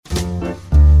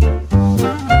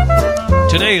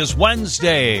Today is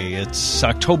Wednesday. It's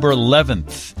October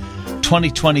 11th,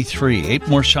 2023. 8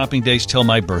 more shopping days till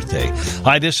my birthday.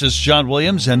 Hi, this is John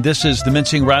Williams, and this is the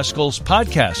Mincing Rascals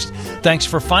podcast. Thanks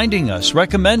for finding us,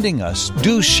 recommending us.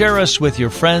 Do share us with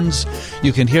your friends.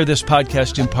 You can hear this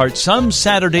podcast in part some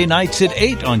Saturday nights at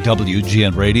 8 on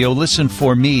WGN Radio. Listen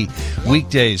for me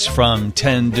weekdays from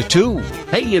 10 to 2.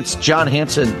 Hey, it's John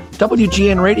Hanson,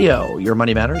 WGN Radio. Your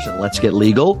Money Matters and Let's Get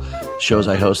Legal. Shows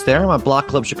I host there. I'm on Block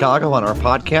Club Chicago on our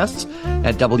podcasts,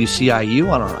 at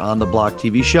WCIU on our On the Block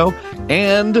TV show,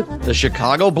 and the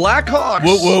Chicago Blackhawks.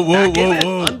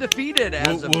 Whoa. Undefeated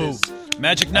as of this.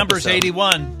 Magic number's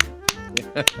 81.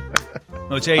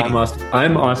 No, it's 80.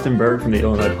 I'm Austin Berg from the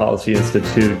Illinois Policy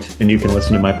Institute, and you can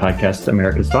listen to my podcast,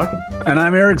 America's Talking. And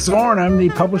I'm Eric Zorn. I'm the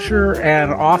publisher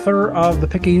and author of the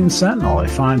Picayune Sentinel, a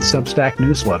fine Substack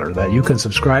newsletter that you can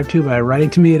subscribe to by writing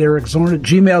to me at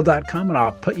ericzorn@gmail.com, and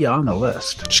I'll put you on the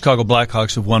list. Chicago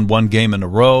Blackhawks have won one game in a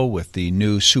row with the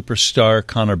new superstar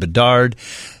Connor Bedard,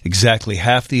 exactly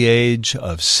half the age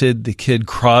of Sid the Kid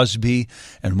Crosby.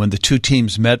 And when the two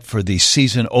teams met for the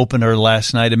season opener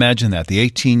last night, imagine that, the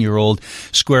 18-year-old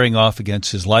squaring off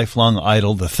against his lifelong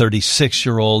idol, the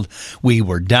 36-year-old. We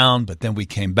were down, but then we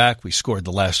came back. We scored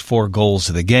the last 4 goals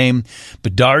of the game.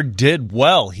 Bedard did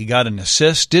well. He got an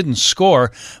assist, didn't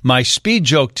score. My speed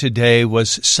joke today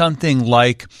was something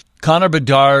like Connor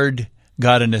Bedard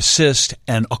got an assist,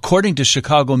 and according to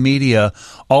Chicago media,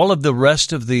 all of the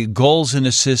rest of the goals and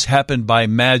assists happened by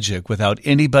magic without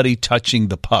anybody touching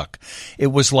the puck.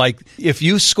 It was like if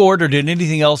you scored or did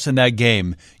anything else in that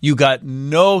game, you got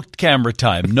no camera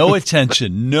time, no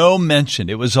attention, no mention.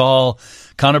 It was all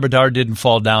Connor Bedard didn't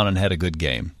fall down and had a good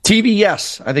game. TV,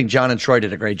 yes. I think John and Troy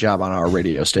did a great job on our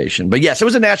radio station. But yes, it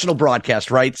was a national broadcast,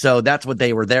 right? So that's what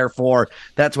they were there for.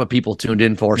 That's what people tuned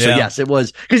in for. So yes, it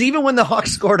was. Because even when the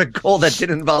Hawks scored a goal that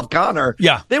didn't involve Connor,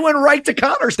 they went right to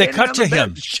Connor. They cut to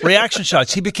him. Reaction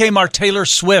shots. He became our Taylor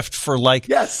Swift for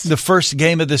the first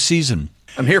game of the season.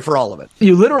 I'm here for all of it.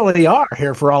 You literally are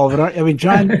here for all of it. I mean,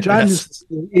 John is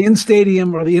the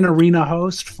in-stadium or the in-arena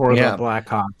host for the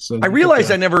Blackhawks. I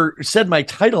realized I never said my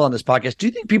title on this podcast. Do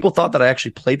you think people thought that I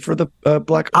actually played for the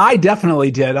Blackhawks? I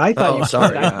definitely did. I thought you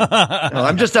sorry. No,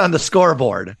 I'm just on the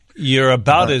scoreboard. You're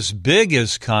about as big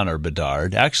as Connor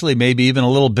Bedard. Actually, maybe even a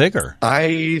little bigger.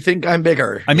 I think I'm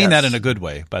bigger. I mean that in a good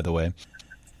way, by the way.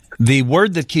 The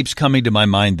word that keeps coming to my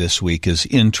mind this week is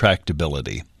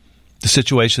intractability. The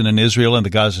situation in Israel and the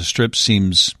Gaza Strip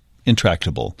seems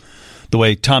intractable. The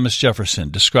way Thomas Jefferson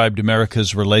described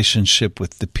America's relationship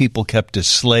with the people kept as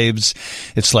slaves,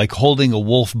 it's like holding a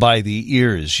wolf by the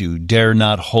ears. You dare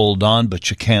not hold on, but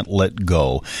you can't let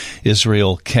go.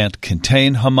 Israel can't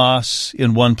contain Hamas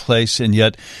in one place, and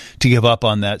yet to give up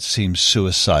on that seems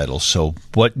suicidal. So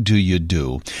what do you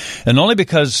do? And only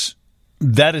because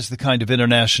that is the kind of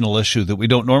international issue that we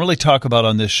don't normally talk about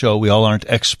on this show. We all aren't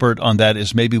expert on that,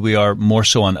 as maybe we are more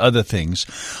so on other things.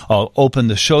 I'll open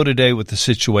the show today with the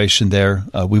situation there.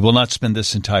 We will not spend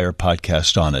this entire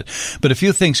podcast on it. But a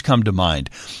few things come to mind.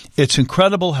 It's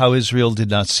incredible how Israel did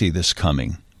not see this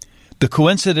coming. The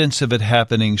coincidence of it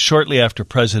happening shortly after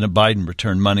President Biden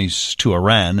returned monies to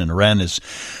Iran, and Iran is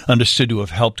understood to have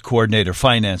helped coordinate or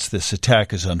finance this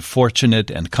attack, is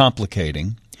unfortunate and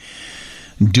complicating.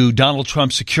 Do Donald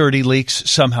Trump's security leaks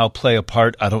somehow play a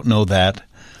part? I don't know that.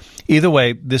 Either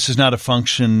way, this is not a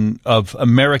function of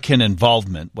American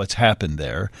involvement, what's happened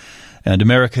there. And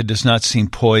America does not seem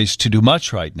poised to do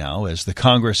much right now, as the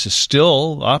Congress is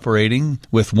still operating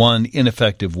with one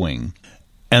ineffective wing.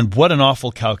 And what an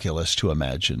awful calculus to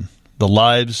imagine. The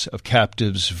lives of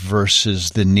captives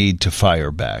versus the need to fire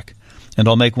back. And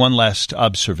I'll make one last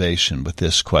observation with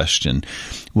this question.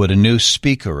 Would a new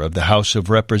Speaker of the House of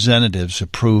Representatives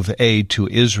approve aid to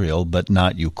Israel but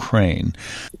not Ukraine?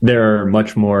 There are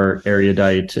much more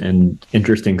erudite and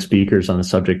interesting speakers on the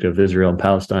subject of Israel and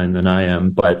Palestine than I am,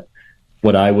 but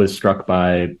what I was struck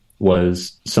by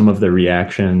was some of the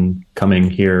reaction coming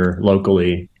here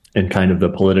locally and kind of the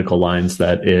political lines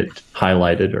that it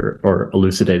highlighted or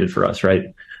elucidated for us,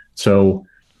 right? So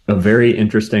a very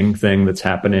interesting thing that's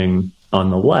happening on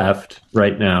the left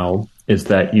right now is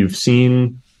that you've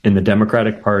seen in the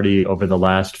Democratic Party over the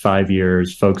last 5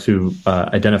 years, folks who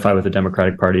identify with the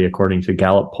Democratic Party, according to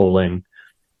Gallup polling,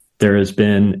 there has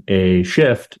been a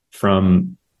shift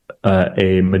from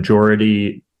a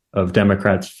majority of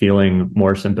Democrats feeling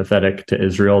more sympathetic to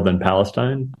Israel than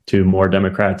Palestine to more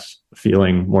Democrats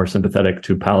feeling more sympathetic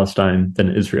to Palestine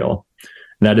than Israel.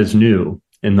 That is new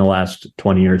in the last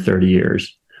 20 or 30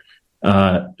 years.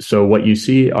 So what you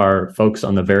see are folks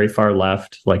on the very far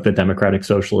left, like the Democratic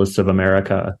Socialists of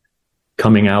America,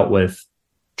 coming out with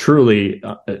truly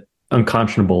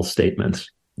unconscionable statements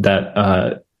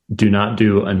that do not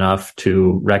do enough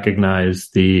to recognize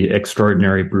the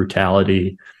extraordinary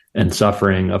brutality and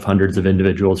suffering of hundreds of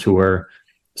individuals who were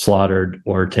slaughtered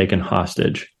or taken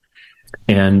hostage.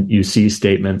 And you see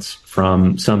statements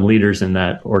from some leaders in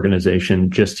that organization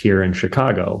just here in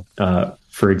Chicago.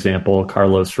 For example,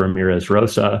 Carlos Ramirez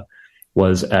Rosa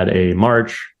was at a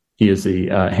march. He is the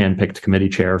handpicked committee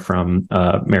chair from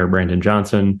Mayor Brandon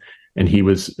Johnson, and he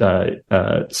was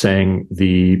saying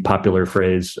the popular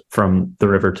phrase, "From the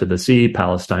river to the sea,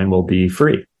 Palestine will be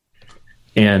free."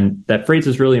 And that phrase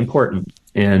is really important.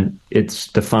 And it's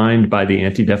defined by the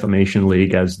Anti-Defamation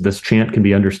League as this chant can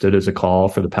be understood as a call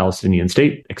for the Palestinian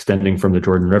state extending from the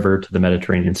Jordan River to the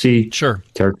Mediterranean Sea. Sure.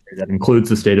 Territory that includes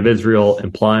the state of Israel,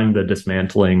 implying the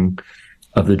dismantling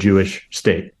of the Jewish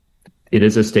state. It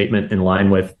is a statement in line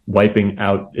with wiping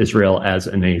out Israel as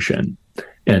a nation.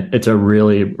 And it's a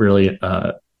really, really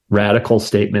radical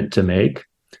statement to make.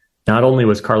 Not only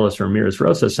was Carlos Ramirez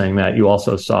Rosa saying that, you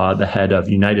also saw the head of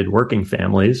United Working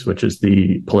Families, which is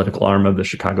the political arm of the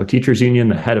Chicago Teachers Union,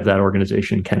 the head of that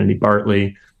organization, Kennedy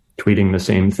Bartley, tweeting the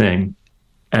same thing.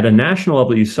 At a national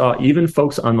level, you saw even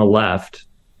folks on the left,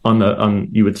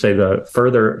 you would say the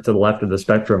further to the left of the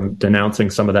spectrum, denouncing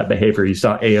some of that behavior. You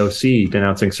saw AOC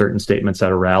denouncing certain statements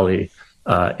at a rally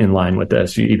in line with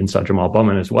this. You even saw Jamal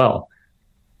Bowman as well.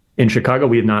 In Chicago,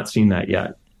 we have not seen that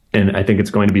yet. And I think it's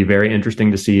going to be very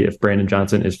interesting to see if Brandon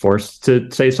Johnson is forced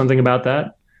to say something about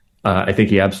that. I think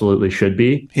he absolutely should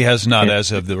be. He has not,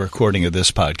 as of the recording of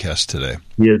this podcast today.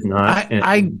 He is not.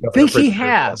 I think he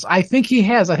has. I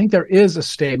think there is a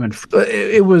statement.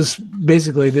 It was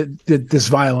basically that this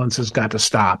violence has got to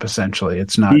stop, essentially.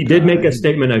 It's not. He did make a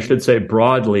statement, I should say,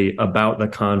 broadly about the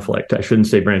conflict. I shouldn't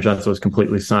say Brandon Johnson was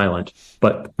completely silent,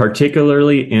 but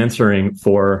particularly answering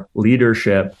for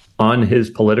leadership on his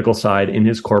political side, in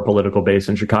his core political base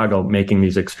in Chicago, making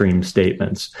these extreme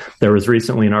statements. There was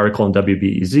recently an article in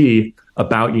WBEZ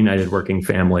about United Working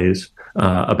Families,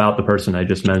 about the person I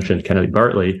just mentioned, Kennedy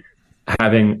Bartley,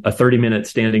 having a 30-minute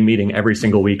standing meeting every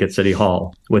single week at City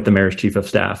Hall with the mayor's chief of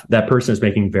staff. That person is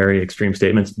making very extreme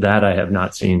statements that I have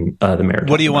not seen the mayor.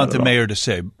 What do you want the mayor to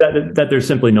say? That there's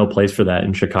simply no place for that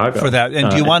in Chicago. For that, and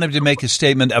do you want him to make a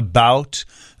statement about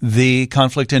the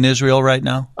conflict in Israel right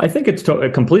now? I think it's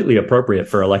completely appropriate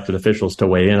for elected officials to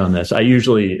weigh in on this. I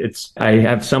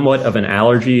have somewhat of an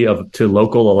allergy to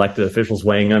local elected officials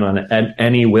weighing in on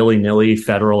any willy-nilly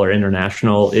federal or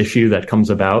international issue that comes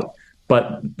about.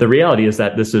 But the reality is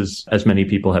that this is, as many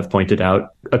people have pointed out,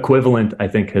 equivalent, I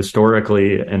think,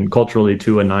 historically and culturally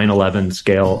to a 9/11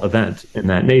 scale event in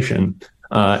that nation.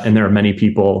 And there are many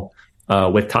people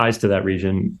with ties to that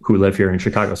region who live here in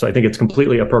Chicago. So I think it's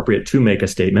completely appropriate to make a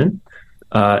statement.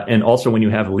 And also when you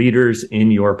have leaders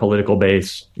in your political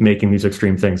base making these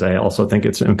extreme things, I also think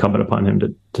it's incumbent upon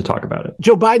him to talk about it.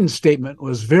 Joe Biden's statement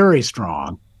was very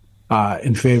strong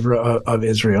in favor of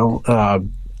Israel.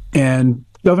 And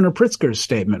Governor Pritzker's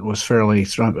statement was fairly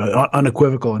strong,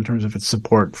 unequivocal in terms of its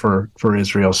support for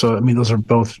Israel. So, I mean, those are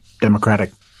both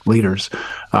Democratic leaders.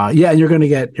 And you're going to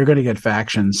get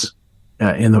factions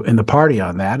in the party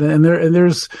on that, and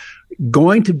there's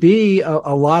going to be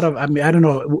a lot of. I mean, I don't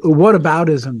know,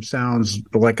 whataboutism sounds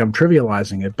like I'm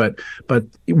trivializing it, but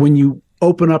when you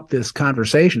open up this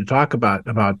conversation to talk about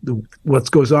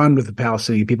what goes on with the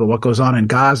Palestinian people, what goes on in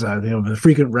Gaza, the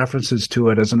frequent references to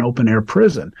it as an open air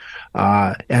prison,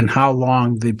 and how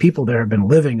long the people there have been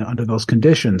living under those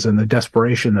conditions and the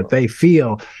desperation that they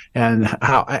feel, and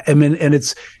how, I mean, and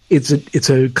it's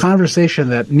a conversation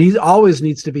that always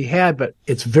needs to be had, but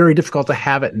it's very difficult to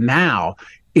have it now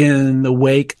in the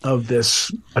wake of this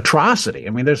atrocity. I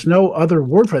mean, there's no other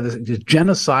word for this. Attempted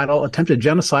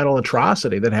genocidal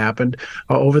atrocity that happened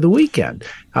over the weekend.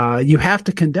 You have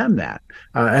to condemn that.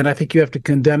 And I think you have to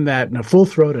condemn that in a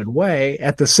full-throated way.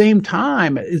 At the same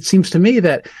time, it seems to me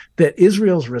that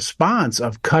Israel's response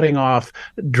of cutting off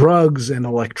drugs and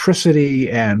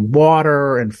electricity and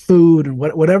water and food and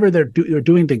whatever they're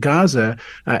doing to Gaza,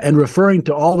 and referring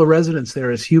to all the residents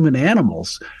there as human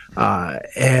animals,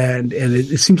 and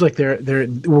it seems like we're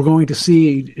going to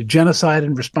see genocide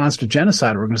in response to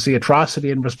genocide. We're going to see atrocity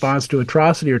in response to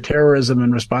atrocity, or terrorism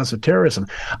in response to terrorism.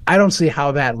 I don't see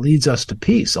how that leads us to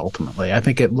peace ultimately. I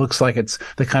think it looks like it's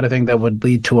the kind of thing that would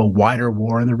lead to a wider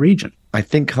war in the region. I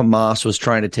think Hamas was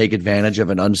trying to take advantage of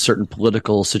an uncertain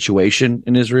political situation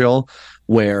in Israel,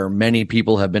 where many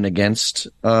people have been against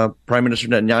Prime Minister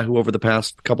Netanyahu over the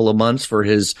past couple of months for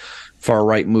his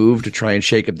far-right move to try and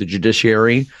shake up the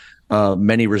judiciary.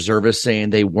 Many reservists saying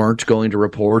they weren't going to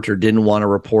report or didn't want to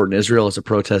report in Israel as a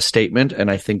protest statement.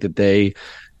 And I think that they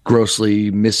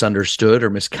grossly misunderstood or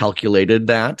miscalculated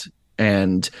that.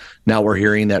 And now we're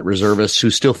hearing that reservists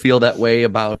who still feel that way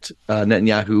about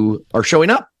Netanyahu are showing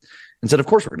up and said, of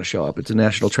course we're going to show up. It's a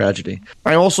national tragedy.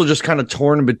 I'm also just kind of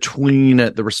torn between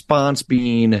the response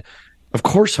being, of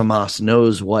course, Hamas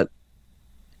knows what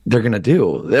they're going to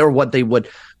do. They're what they would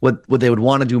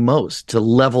want to do most, to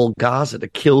level Gaza, to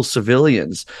kill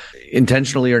civilians,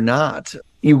 intentionally or not.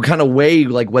 You kind of weigh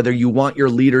like whether you want your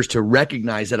leaders to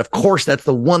recognize that, of course, that's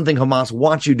the one thing Hamas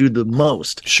wants you to do the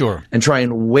most. Sure. And try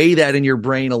and weigh that in your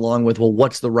brain along with, well,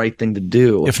 what's the right thing to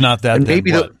do? If not that, and then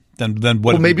maybe what? Then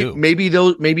what do we do?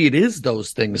 Maybe it is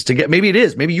those things to get. Maybe it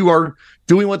is. Maybe you are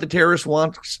doing what the terrorist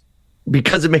wants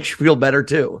because it makes you feel better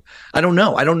too. I don't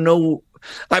know.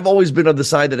 I've always been on the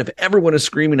side that if everyone is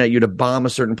screaming at you to bomb a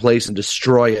certain place and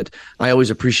destroy it, I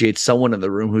always appreciate someone in the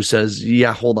room who says,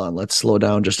 yeah, hold on, let's slow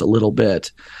down just a little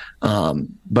bit.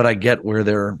 But I get where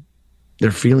their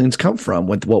feelings come from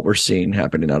with what we're seeing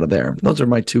happening out of there. Those are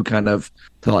my two kind of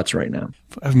thoughts right now.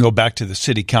 I can go back to the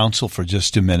city council for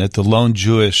just a minute. The lone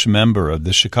Jewish member of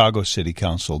the Chicago City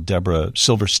Council, Deborah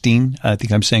Silverstein, I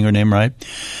think I'm saying her name right,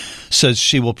 says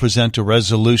she will present a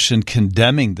resolution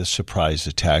condemning the surprise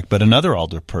attack. But another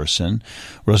alderperson,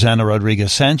 Rosanna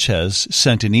Rodriguez-Sanchez,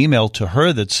 sent an email to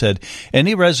her that said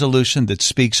any resolution that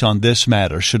speaks on this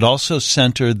matter should also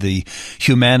center the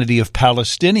humanity of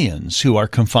Palestinians who are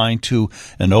confined to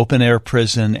an open-air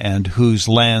prison and whose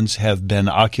lands have been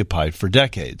occupied for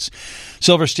decades.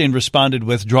 Silverstein responded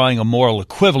with drawing a moral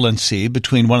equivalency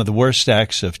between one of the worst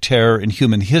acts of terror in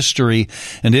human history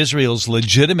and Israel's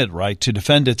legitimate right to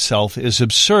defend itself is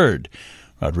absurd.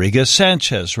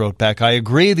 Rodriguez-Sanchez wrote back, I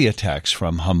agree the attacks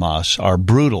from Hamas are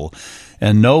brutal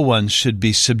and no one should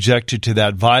be subjected to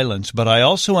that violence, but I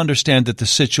also understand that the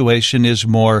situation is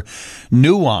more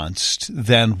nuanced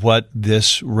than what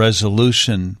this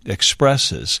resolution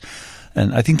expresses.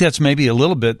 And I think that's maybe a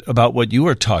little bit about what you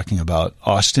were talking about,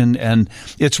 Austin, and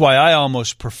it's why I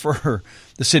almost prefer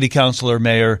the city council or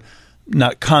mayor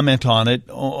not comment on it,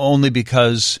 only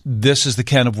because this is the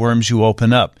can of worms you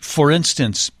open up. For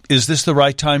instance, is this the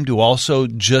right time to also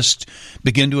just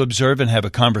begin to observe and have a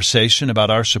conversation about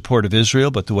our support of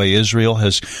Israel, but the way Israel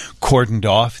has cordoned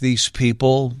off these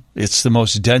people? It's the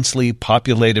most densely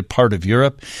populated part of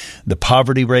Europe. The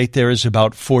poverty rate there is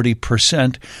about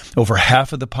 40%. Over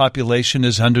half of the population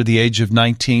is under the age of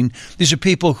 19. These are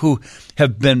people who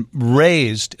have been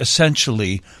raised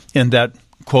essentially in that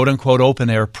quote-unquote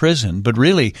open-air prison, but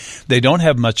really they don't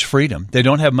have much freedom. They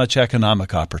don't have much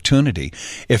economic opportunity.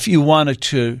 If you wanted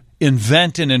to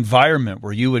invent an environment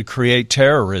where you would create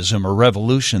terrorism or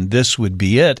revolution, this would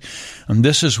be it. And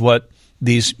this is what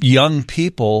these young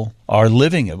people are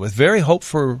living in, with very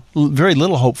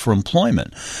little hope for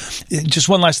employment. Just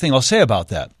one last thing I'll say about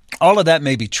that. All of that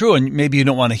may be true, and maybe you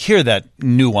don't want to hear that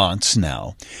nuance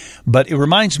now, but it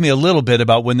reminds me a little bit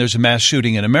about when there's a mass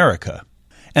shooting in America.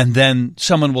 And then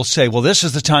someone will say, well, this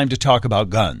is the time to talk about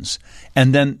guns.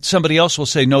 And then somebody else will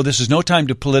say, no, this is no time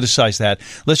to politicize that.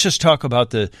 Let's just talk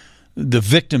about the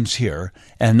victims here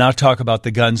and not talk about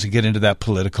the guns and get into that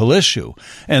political issue.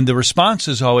 And the response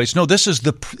is always, no,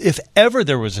 if ever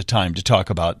there was a time to talk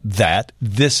about that,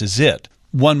 this is it.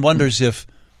 One wonders if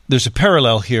there's a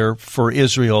parallel here for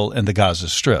Israel and the Gaza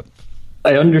Strip.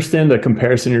 I understand the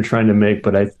comparison you're trying to make,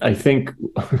 but I think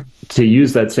to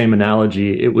use that same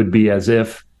analogy, it would be as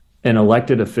if an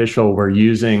elected official were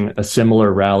using a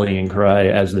similar rallying cry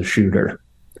as the shooter.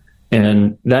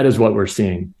 And that is what we're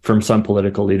seeing from some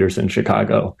political leaders in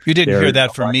Chicago. You didn't hear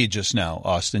that from me just now,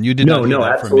 Austin. You did not hear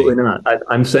that from me. No, absolutely not.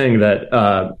 I'm saying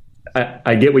that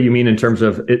I get what you mean in terms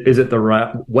of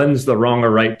when's the wrong or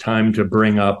right time to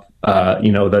bring up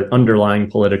the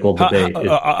underlying political debate.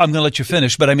 I'm going to let you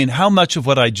finish, but I mean, how much of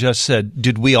what I just said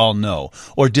did we all know?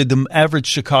 Or did the average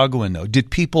Chicagoan know? Did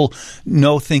people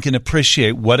know, think, and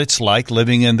appreciate what it's like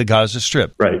living in the Gaza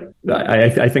Strip? Right.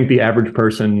 I think the average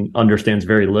person understands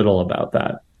very little about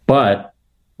that. But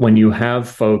when you have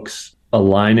folks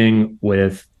aligning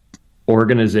with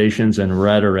organizations and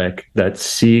rhetoric that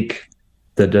seek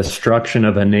the destruction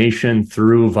of a nation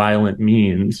through violent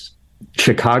means,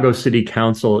 Chicago City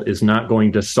Council is not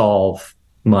going to solve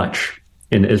much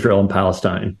in Israel and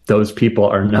Palestine. Those people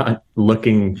are not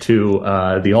looking to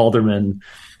the aldermen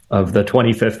of the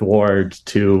 25th Ward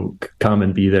to come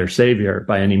and be their savior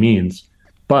by any means.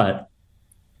 But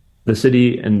the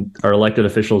city and our elected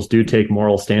officials do take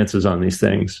moral stances on these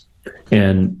things.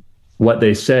 And what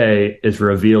they say is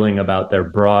revealing about their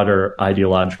broader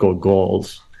ideological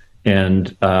goals.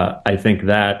 And I think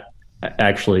that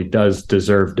actually does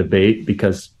deserve debate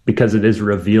because it is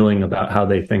revealing about how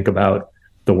they think about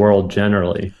the world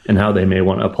generally and how they may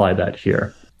want to apply that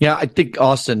here. Yeah, I think,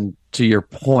 Austin, to your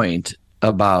point,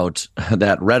 about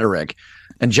that rhetoric.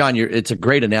 And John, it's a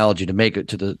great analogy to make it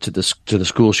to the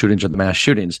school shootings or the mass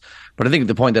shootings. But I think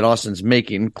the point that Austin's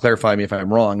making, clarify me if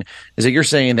I'm wrong, is that you're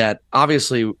saying that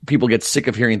obviously people get sick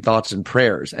of hearing thoughts and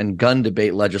prayers, and gun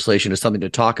debate legislation is something to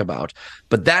talk about.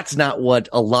 But that's not what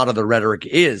a lot of the rhetoric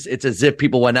is. It's as if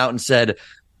people went out and said,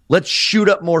 let's shoot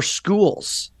up more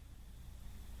schools.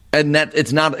 And that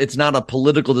it's not a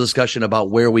political discussion about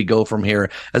where we go from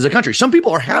here as a country. Some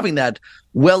people are having that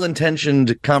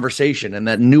well-intentioned conversation and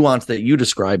that nuance that you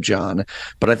described, John.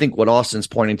 But I think what Austin's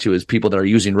pointing to is people that are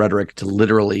using rhetoric to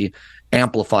literally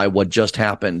amplify what just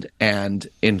happened and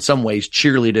in some ways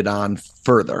cheerlead it on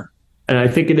further. And I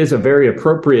think it is a very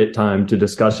appropriate time to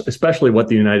discuss, especially what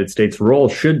the United States' role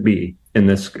should be in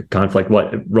this conflict,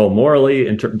 what role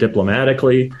morally,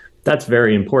 diplomatically. That's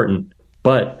very important.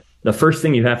 But the first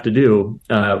thing you have to do,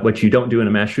 which you don't do in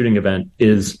a mass shooting event,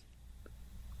 is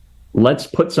let's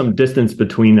put some distance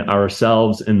between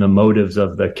ourselves and the motives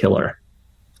of the killer.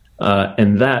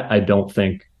 And that, I don't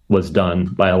think, was done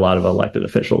by a lot of elected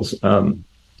officials.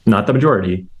 Not the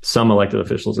majority, some elected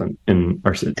officials in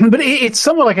our city. But it's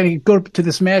somewhat like, I go to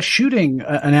this mass shooting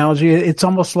analogy, it's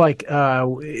almost like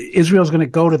Israel's going to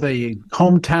go to the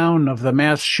hometown of the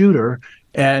mass shooter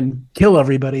and kill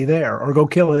everybody there, or go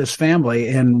kill his family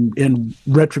in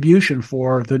retribution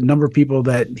for the number of people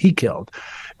that he killed.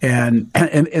 And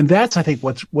that's, I think,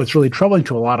 what's really troubling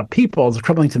to a lot of people. It's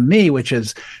troubling to me, which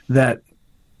is that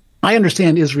I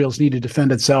understand Israel's need to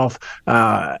defend itself,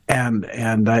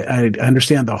 and I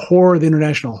understand the horror, the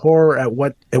international horror at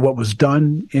what was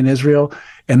done in Israel,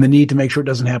 and the need to make sure it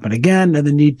doesn't happen again, and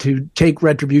the need to take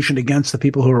retribution against the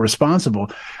people who are responsible.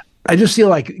 I just feel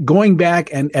like going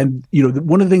back and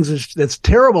one of the things that's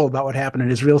terrible about what happened in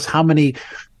Israel is how many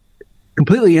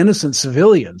completely innocent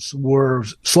civilians were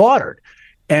slaughtered.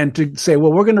 And to say,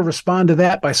 well, we're going to respond to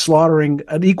that by slaughtering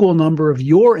an equal number of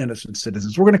your innocent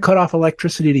citizens. We're going to cut off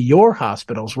electricity to your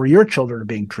hospitals where your children are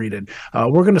being treated.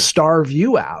 We're going to starve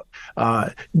you out.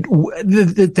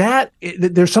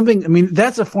 There's something, I mean,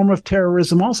 that's a form of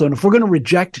terrorism also. And if we're going to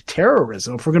reject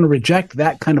terrorism, if we're going to reject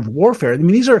that kind of warfare, I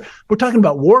mean, we're talking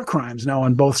about war crimes now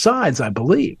on both sides, I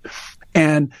believe.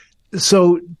 And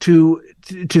so to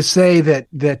say that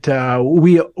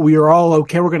we are all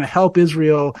okay, we're going to help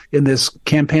Israel in this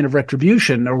campaign of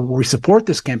retribution, or we support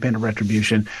this campaign of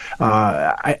retribution,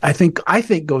 I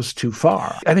think goes too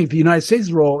far. I think the United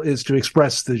States' role is to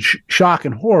express the shock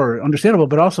and horror, understandable,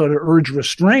 but also to urge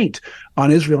restraint on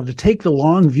Israel to take the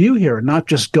long view here, and not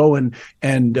just go and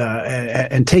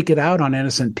take it out on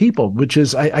innocent people, which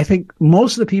is, I think,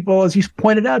 most of the people, as you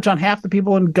pointed out, John, half the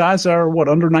people in Gaza are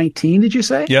under 19, did you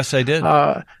say? Yes, I did.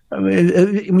 I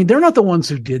mean, they're not the ones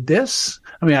who did this.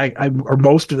 I mean, or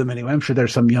most of them anyway. I'm sure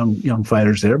there's some young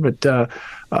fighters there, but I'm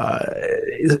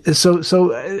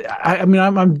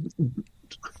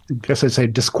I guess I'd say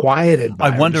disquieted.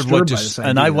 I wonder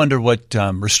what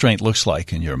restraint looks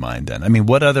like in your mind. Then, I mean,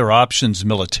 what other options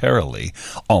militarily,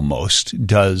 almost,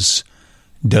 does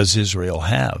Israel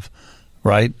have?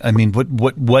 Right? I mean,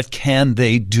 what can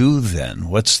they do then?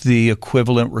 What's the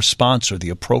equivalent response or the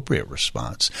appropriate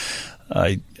response?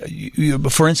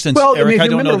 For instance, Eric, I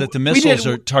don't know that the missiles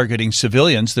are targeting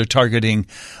civilians. They're targeting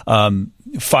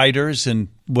fighters and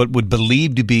what would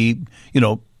believe to be,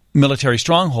 military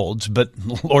strongholds. But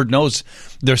Lord knows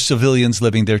there's civilians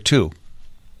living there too.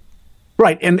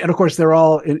 Right, and of course they're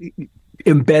all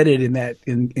embedded in that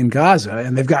in Gaza,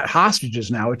 and they've got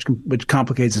hostages now, which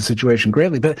complicates the situation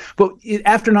greatly. But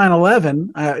after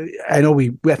 9/11,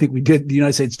 I think the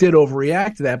United States did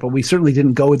overreact to that, but we certainly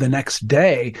didn't go the next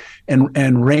day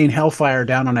and rain hellfire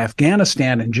down on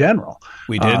Afghanistan in general.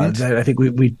 We didn't. I think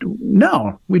we did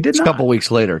not. A couple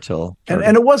weeks later,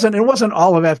 and it wasn't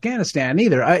all of Afghanistan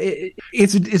either.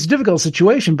 It's a difficult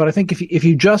situation, but I think if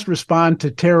you just respond to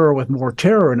terror with more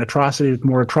terror and atrocity with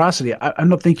more atrocity, I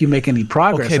don't think you make any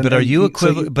progress. Okay, but are you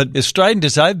equivalent? But as strident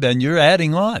as I've been, you're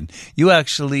adding on. You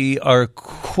actually are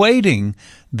equating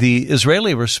the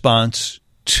Israeli response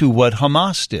to what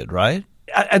Hamas did, right?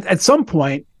 At some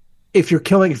point, if they're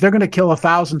going to kill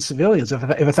 1,000 civilians, if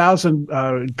 1,000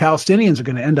 Palestinians are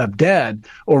going to end up dead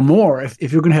or more,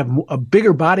 if you're going to have a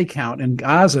bigger body count in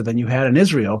Gaza than you had in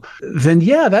Israel, then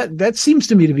yeah, that seems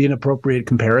to me to be an appropriate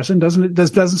comparison, doesn't it?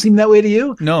 Doesn't seem that way to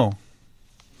you?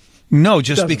 No,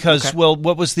 just because, okay. Well,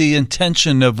 what was the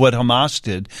intention of what Hamas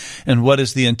did, and what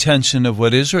is the intention of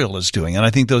what Israel is doing? And I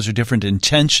think those are different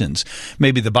intentions.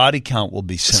 Maybe the body count will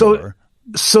be similar.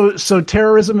 So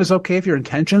terrorism is okay if your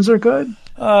intentions are good?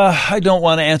 I don't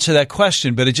want to answer that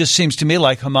question, but it just seems to me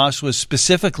like Hamas was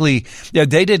specifically,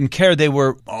 they didn't care. They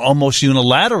were almost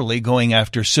unilaterally going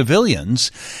after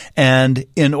civilians. And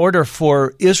in order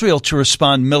for Israel to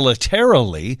respond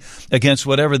militarily against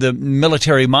whatever the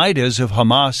military might is of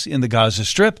Hamas in the Gaza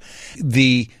Strip,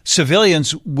 the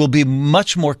civilians will be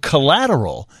much more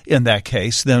collateral in that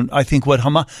case than I think what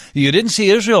Hamas. You didn't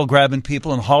see Israel grabbing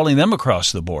people and hauling them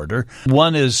across the border.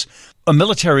 One is a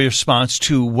military response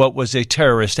to what was a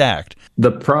terrorist act.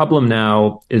 The problem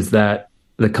now is that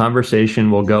the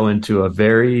conversation will go into a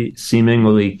very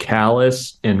seemingly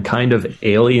callous and kind of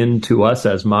alien to us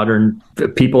as modern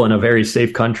people in a very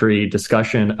safe country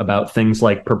discussion about things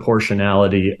like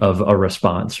proportionality of a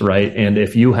response, right? And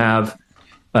if you have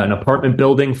an apartment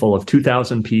building full of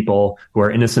 2,000 people who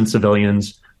are innocent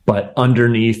civilians, but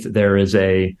underneath there is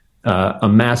a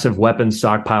massive weapons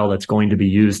stockpile that's going to be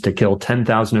used to kill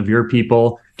 10,000 of your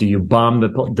people. Do you bomb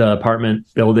the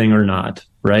apartment building or not?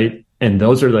 Right. And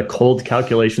those are the cold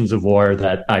calculations of war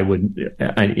that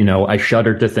I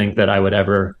shudder to think that I would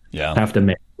ever have to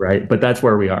make. Right. But that's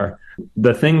where we are.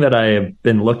 The thing that I have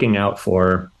been looking out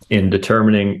for in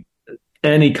determining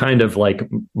any kind of like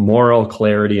moral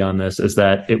clarity on this is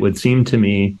that it would seem to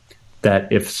me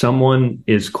that if someone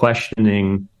is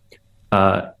questioning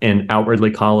and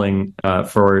outwardly calling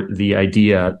for the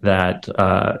idea that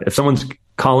if someone's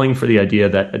calling for the idea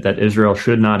that Israel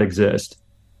should not exist,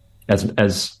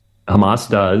 as Hamas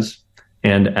does,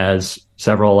 and as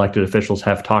several elected officials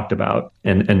have talked about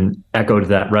and echoed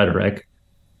that rhetoric,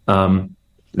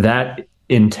 that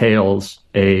entails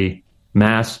a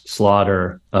mass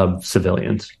slaughter of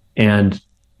civilians. And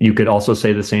you could also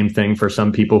say the same thing for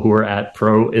some people who are at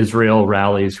pro-Israel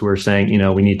rallies who are saying,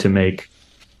 we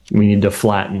need to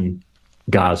flatten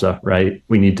Gaza, right?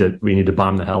 We need to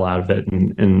bomb the hell out of it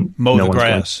and mow the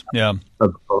grass. Yeah,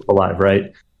 alive,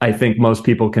 right? I think most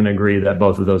people can agree that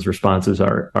both of those responses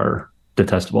are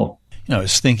detestable. I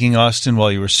was thinking, Austin,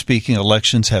 while you were speaking,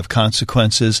 elections have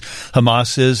consequences.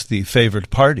 Hamas is the favored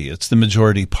party. It's the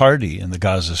majority party in the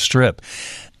Gaza Strip.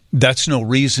 That's no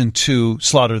reason to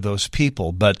slaughter those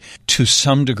people. But to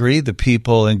some degree, the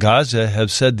people in Gaza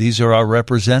have said these are our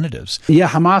representatives. Yeah,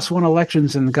 Hamas won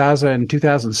elections in Gaza in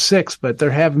 2006, but there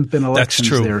haven't been elections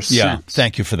there since. Yeah,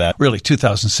 thank you for that. Really,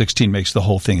 2016 makes the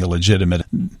whole thing illegitimate.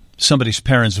 Somebody's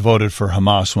parents voted for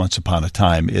Hamas once upon a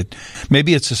time.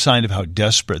 Maybe it's a sign of how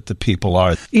desperate the people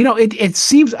are. It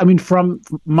seems, from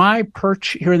my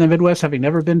perch here in the Midwest, having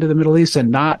never been to the Middle East and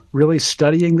not really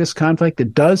studying this conflict,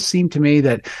 it does seem to me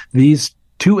that these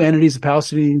two entities, the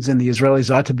Palestinians and the Israelis,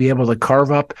 ought to be able to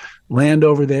carve up land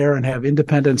over there and have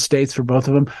independent states for both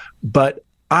of them. But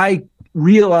I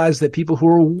realize that people who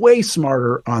are way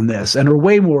smarter on this and are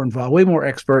way more involved, way more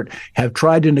expert, have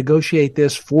tried to negotiate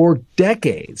this for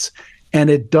decades, and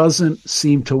it doesn't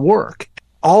seem to work.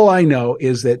 All I know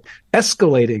is that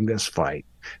escalating this fight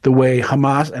the way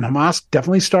Hamas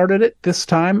definitely started it this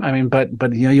time.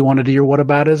 But you want to do your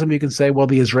whataboutism, you can say, well,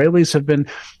 the Israelis have been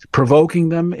provoking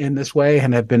them in this way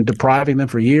and have been depriving them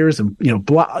for years, and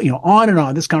on and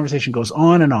on. This conversation goes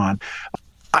on and on.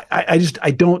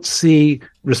 I don't see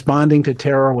responding to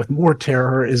terror with more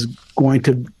terror is going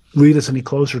to lead us any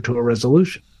closer to a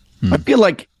resolution. I feel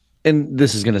like, and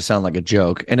this is going to sound like a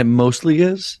joke, and it mostly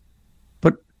is,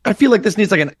 but I feel like this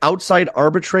needs like an outside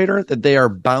arbitrator, that they are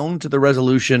bound to the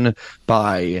resolution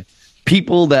by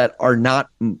people that are not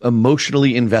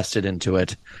emotionally invested into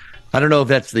it. I don't know if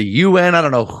that's the UN. I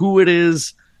don't know who it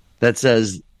is that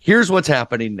says, here's what's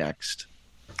happening next.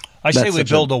 I say we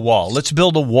build a wall. Let's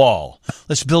build a wall.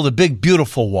 Let's build a big,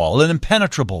 beautiful wall, an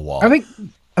impenetrable wall.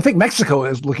 I think Mexico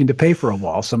is looking to pay for a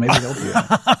wall, so maybe they'll do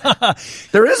it.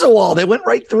 There is a wall. They went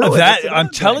right through it. I'm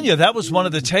telling you, that was one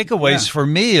of the takeaways for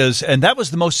me and that was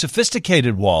the most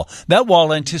sophisticated wall. That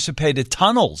wall anticipated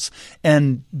tunnels,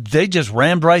 and they just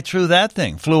rammed right through that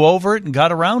thing, flew over it and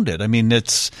got around it.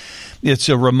 It's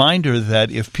a reminder that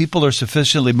if people are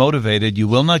sufficiently motivated, you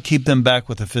will not keep them back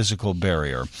with a physical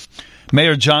barrier.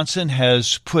 Mayor Johnson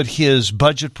has put his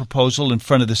budget proposal in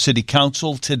front of the city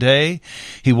council today.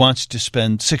 He wants to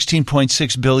spend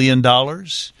 $16.6 billion.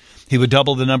 He would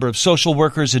double the number of social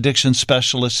workers, addiction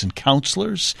specialists, and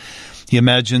counselors. He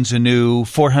imagines a new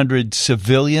 400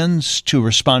 civilians to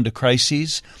respond to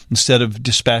crises instead of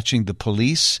dispatching the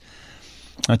police.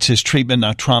 That's his treatment,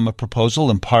 not trauma proposal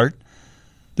in part.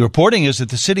 The reporting is that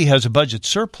the city has a budget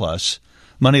surplus,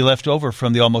 money left over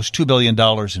from the almost $2 billion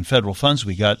in federal funds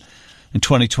we got in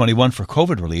 2021 for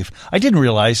COVID relief. I didn't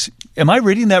realize, am I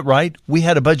reading that right? We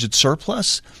had a budget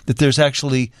surplus,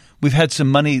 that we've had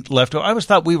some money left over. I always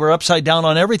thought we were upside down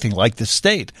on everything like the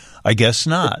state. I guess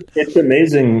not. It's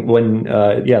amazing when,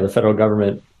 the federal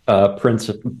government prints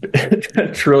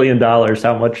 $1 trillion,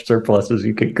 how much surpluses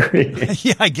you could create.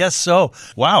 Yeah, I guess so.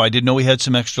 Wow, I didn't know we had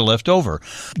some extra left over.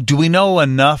 Do we know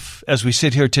enough as we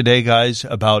sit here today, guys,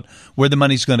 about where the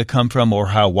money's going to come from or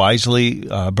how wisely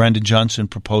Brandon Johnson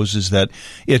proposes that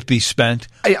it be spent?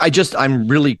 I'm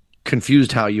really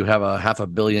confused how you have a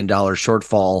 $500 million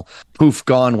shortfall, poof,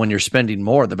 gone when you're spending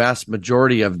more. The vast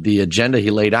majority of the agenda he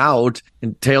laid out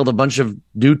entailed a bunch of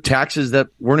new taxes that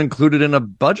weren't included in a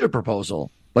budget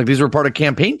proposal. Like these were part of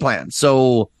campaign plans.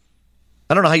 So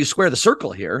I don't know how you square the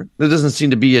circle here. There doesn't seem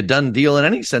to be a done deal in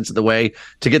any sense of the way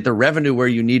to get the revenue where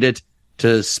you need it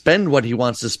to spend what he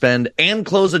wants to spend and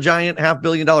close a giant $500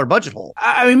 million budget hole.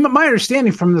 I mean, my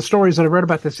understanding from the stories that I've read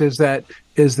about this is that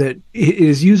it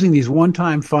is using these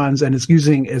one-time funds and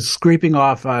is scraping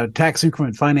off tax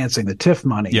increment financing, the TIF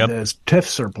money, the TIF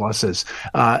surpluses,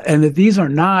 and that these are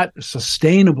not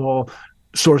sustainable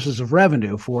sources of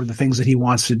revenue for the things that he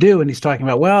wants to do. And he's talking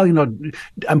about, well,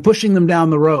 I'm pushing them down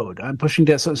the road. I'm pushing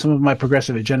some of my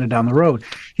progressive agenda down the road.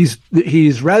 He's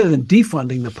rather than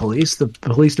defunding the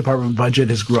police department budget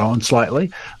has grown slightly.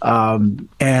 And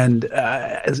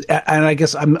I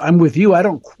guess I'm with you. I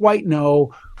don't quite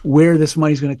know where this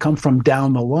money's going to come from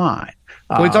down the line.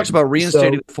 Well, he talks about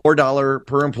reinstating the $4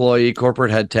 per employee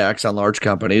corporate head tax on large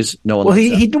companies. No one. Well,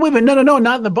 no,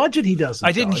 not in the budget. He doesn't.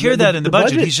 I didn't hear that in the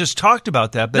budget. He's just talked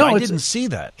about that, but I didn't see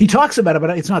that. He talks about it,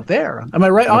 but it's not there. Am I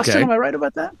right, Austin? Okay. Am I right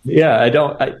about that? Yeah,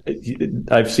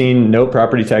 I've seen no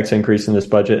property tax increase in this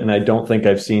budget, and I don't think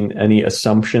I've seen any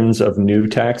assumptions of new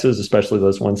taxes, especially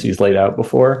those ones he's laid out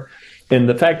before. And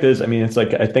the fact is, I mean, I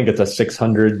think it's a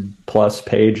 600+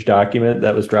 page document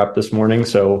that was dropped this morning.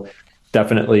 So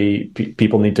definitely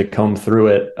people need to comb through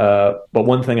it. But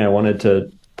one thing I wanted to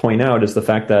point out is the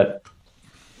fact that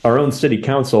our own city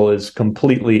council is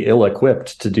completely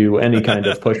ill-equipped to do any kind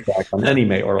of pushback on any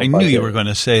mayoral budget. I knew you were going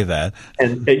to say that.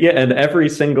 And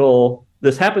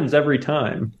this happens every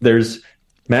time. There's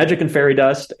magic and fairy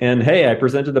dust, and hey, I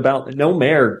presented the ballot. No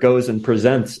mayor goes and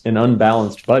presents an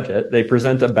unbalanced budget. They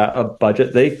present a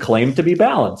budget they claim to be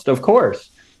balanced, of course.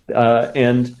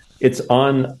 And it's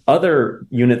on other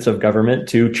units of government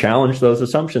to challenge those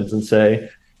assumptions and say,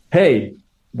 hey,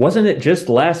 wasn't it just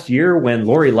last year when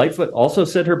Lori Lightfoot also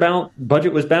said her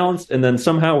budget was balanced, and then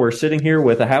somehow we're sitting here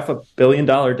with a $500 million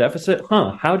deficit?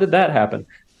 How did that happen?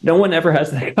 No one ever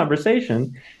has that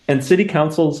conversation. And city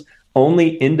council's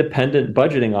only independent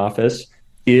budgeting office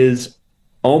is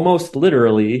almost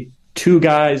literally two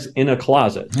guys in a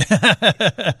closet.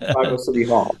 Chicago City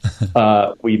Hall.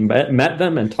 We met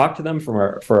them and talked to them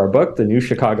for our book, The New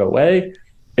Chicago Way.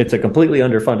 It's a completely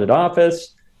underfunded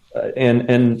office,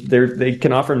 and they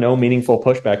can offer no meaningful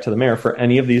pushback to the mayor for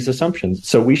any of these assumptions.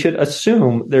 So we should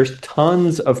assume there's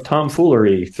tons of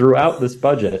tomfoolery throughout this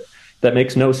budget that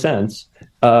makes no sense.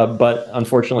 But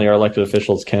unfortunately, our elected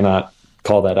officials cannot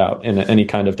call that out in any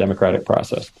kind of democratic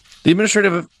process. The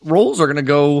administrative roles are going to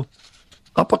go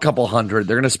up a couple hundred.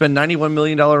 They're going to spend $91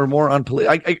 million or more on police.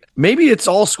 Maybe it's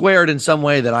all squared in some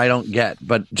way that I don't get,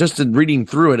 but just in reading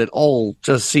through it, it all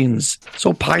just seems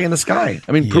so pie in the sky.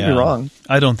 I mean, prove me wrong.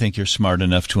 I don't think you're smart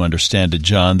enough to understand it,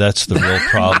 John. That's the real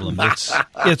problem.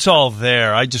 It's all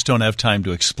there. I just don't have time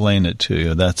to explain it to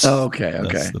you. That's okay.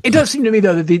 It does seem to me,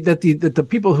 though, that the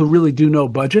people who really do know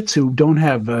budgets, who don't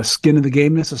have skin in the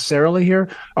game necessarily here,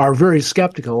 are very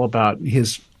skeptical about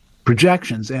his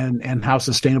projections and how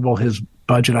sustainable his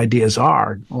budget ideas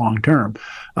are long term.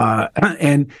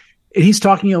 And he's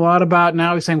talking a lot about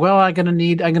now. He's saying, well, I'm going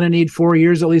to need 4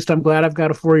 years. At least I'm glad I've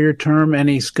got a 4-year term. And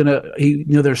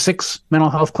there's 6 mental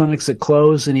health clinics that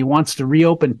close, and he wants to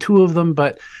reopen 2 of them,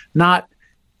 but not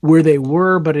where they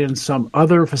were, but in some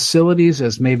other facilities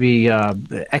as maybe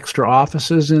extra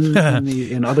offices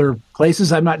in other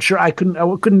places. I'm not sure. I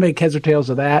couldn't make heads or tails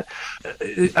of that.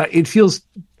 It feels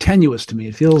tenuous to me.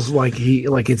 It feels like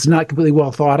it's not completely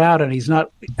well thought out, and he's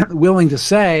not willing to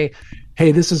say,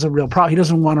 hey, this is a real problem. He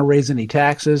doesn't want to raise any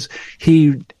taxes.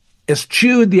 He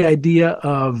eschewed the idea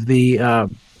of the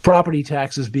property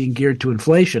taxes being geared to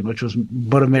inflation, which was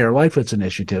one of Mayor Lightfoot's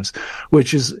initiatives,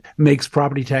 which makes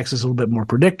property taxes a little bit more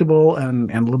predictable and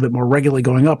a little bit more regularly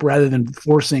going up, rather than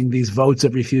forcing these votes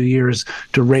every few years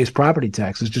to raise property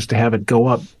taxes just to have it go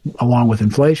up along with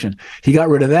inflation. He got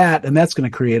rid of that, and that's going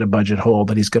to create a budget hole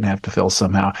that he's going to have to fill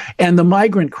somehow. And the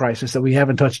migrant crisis that we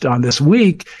haven't touched on this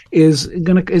week is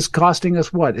costing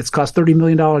us what? It's cost $30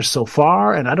 million so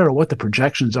far, and I don't know what the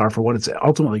projections are for what it's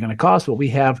ultimately going to cost, but we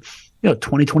have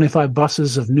 20, 25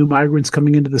 buses of new migrants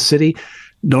coming into the city,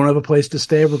 don't have a place to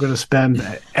stay. We're going to spend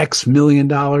X million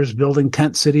dollars building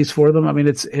tent cities for them. I mean,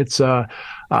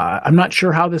 I'm not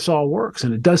sure how this all works.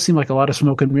 And it does seem like a lot of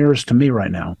smoke and mirrors to me right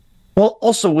now. Well,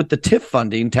 also with the TIF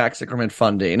funding, tax increment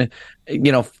funding,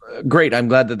 great. I'm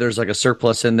glad that there's like a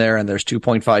surplus in there and there's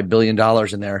 $2.5 billion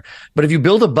in there. But if you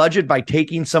build a budget by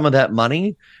taking some of that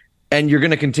money and you're going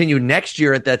to continue next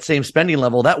year at that same spending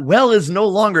level, that well is no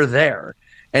longer there.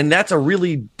 And that's a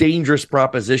really dangerous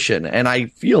proposition. And I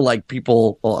feel like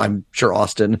I'm sure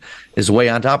Austin is way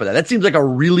on top of that. That seems like a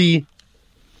really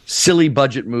silly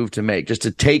budget move to make, just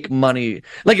to take money.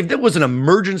 Like if there was an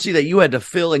emergency that you had to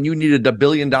fill and you needed $1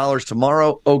 billion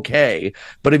tomorrow, okay.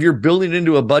 But if you're building it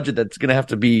into a budget that's going to have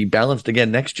to be balanced again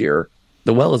next year,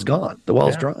 the well is gone. The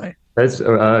well's dry. That's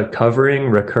covering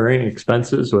recurring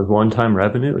expenses with one-time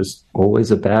revenue is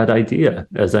always a bad idea,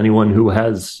 as anyone who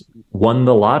has won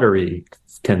the lottery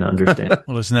can understand.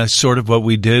 Well, isn't that sort of what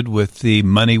we did with the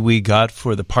money we got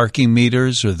for the parking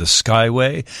meters or the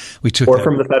Skyway? We took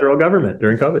from the federal government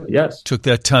during COVID, yes. Took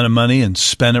that ton of money and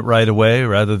spent it right away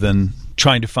rather than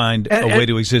trying to find a way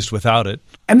to exist without it.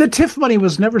 And the TIF money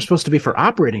was never supposed to be for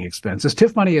operating expenses.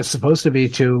 TIF money is supposed to be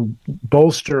to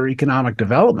bolster economic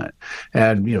development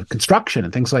and construction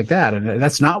and things like that. And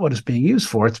that's not what it's being used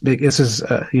for. This is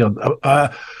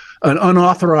an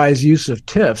unauthorized use of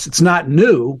TIFs. It's not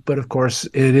new, but of course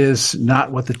it is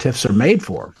not what the TIFs are made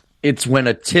for. It's when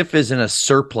a TIF is in a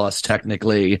surplus,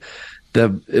 technically,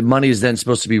 the money is then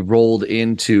supposed to be rolled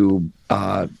into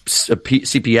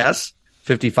CPS,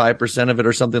 55% of it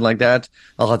or something like that.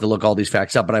 I'll have to look all these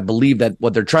facts up, but I believe that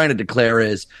what they're trying to declare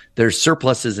is there's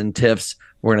surpluses in TIFs.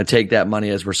 We're going to take that money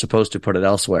as we're supposed to put it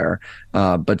elsewhere,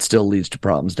 but still leads to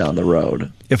problems down the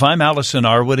road. If I'm Allison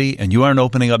Arwady and you aren't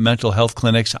opening up mental health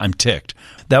clinics, I'm ticked.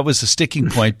 That was the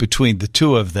sticking point between the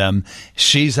two of them.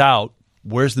 She's out.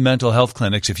 Where's the mental health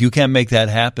clinics? If you can't make that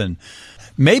happen,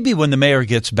 maybe when the mayor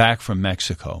gets back from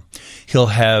Mexico, he'll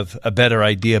have a better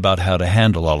idea about how to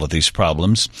handle all of these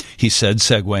problems. He said,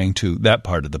 segueing to that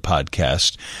part of the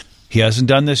podcast. He hasn't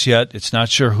done this yet. It's not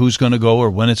sure who's going to go or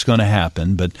when it's going to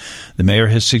happen, but the mayor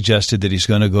has suggested that he's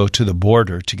going to go to the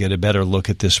border to get a better look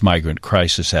at this migrant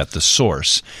crisis at the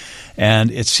source.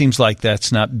 And it seems like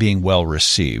that's not being well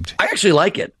received. I actually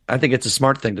like it. I think it's a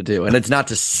smart thing to do. And it's not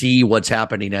to see what's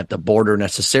happening at the border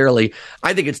necessarily.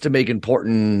 I think it's to make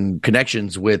important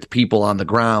connections with people on the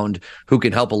ground who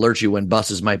can help alert you when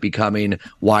buses might be coming,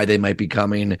 why they might be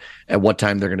coming, at what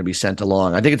time they're going to be sent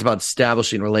along. I think it's about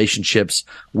establishing relationships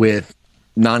with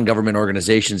non-government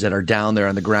organizations that are down there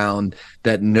on the ground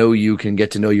that know you, can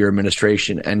get to know your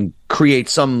administration and create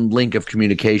some link of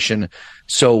communication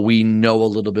so we know a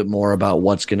little bit more about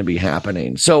what's going to be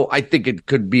happening. So I think it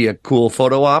could be a cool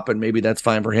photo op, and maybe that's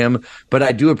fine for him. But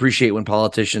I do appreciate when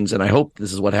politicians, and I hope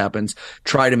this is what happens,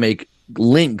 try to make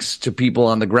links to people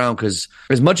on the ground, because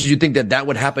as much as you think that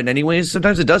would happen anyways,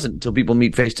 sometimes it doesn't until people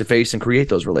meet face to face and create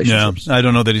those relationships. Yeah, I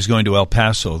don't know that he's going to El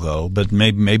Paso though, but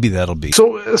maybe that'll be.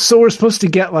 So we're supposed to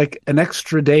get like an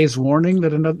extra day's warning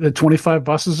that another 25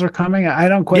 buses are coming. I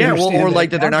don't quite understand. Or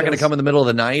like that they're not going to come in the middle of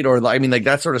the night, or I mean, like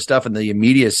that sort of stuff, and the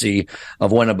immediacy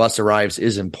of when a bus arrives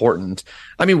is important.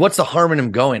 I mean, what's the harm in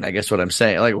him going? I guess what I'm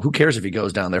saying, like, who cares if he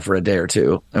goes down there for a day or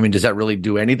two? I mean, does that really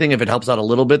do anything? If it helps out a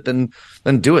little bit, then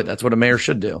do it. That's what a mayor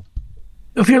should do.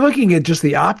 If you're looking at just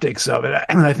the optics of it,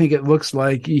 I think it looks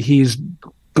like he's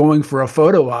going for a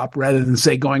photo op rather than,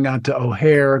 say, going out to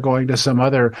O'Hare or going to some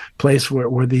other place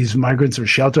where these migrants are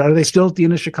sheltered. Are they still at the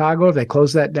end of Chicago? Have they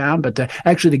closed that down? But to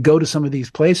actually go to some of these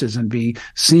places and be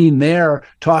seen there,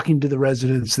 talking to the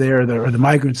residents there or the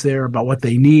migrants there about what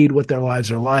they need, what their lives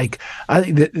are like, I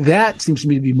think that seems to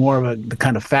me to be more of the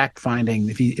kind of fact-finding,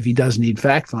 if he does need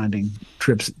fact-finding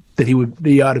trips, that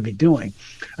he ought to be doing.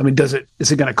 I mean, is it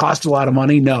going to cost a lot of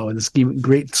money? No. In the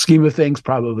great scheme of things,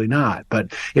 probably not.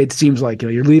 But it seems like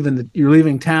you're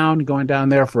leaving town, going down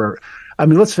there for. I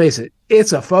mean, let's face it,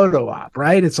 it's a photo op,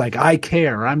 right? It's like, I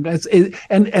care.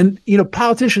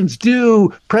 Politicians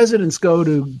do. Presidents go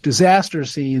to disaster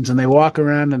scenes and they walk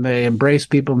around and they embrace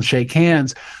people and shake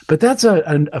hands. But that's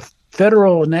a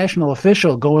federal national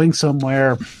official going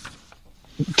somewhere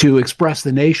to express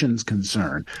the nation's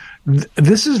concern.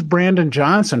 This is Brandon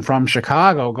Johnson from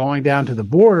Chicago going down to the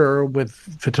border with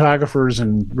photographers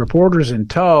and reporters in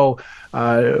tow.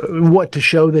 What to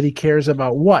show that he cares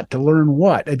about what, to learn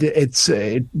what. I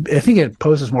think it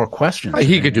poses more questions.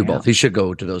 He could do both. He should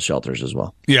go to those shelters as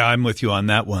well. Yeah, I'm with you on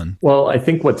that one. Well, I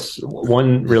think what's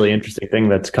one really interesting thing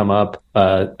that's come up,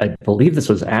 I believe this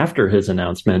was after his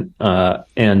announcement,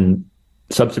 and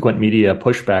subsequent media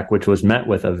pushback, which was met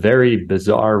with a very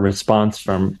bizarre response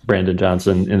from Brandon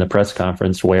Johnson in the press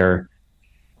conference, where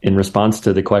in response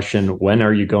to the question, when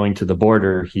are you going to the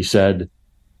border, he said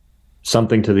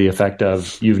something to the effect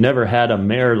of, you've never had a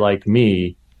mayor like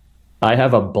me I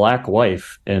have a black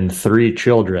wife and 3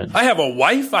 children. I have a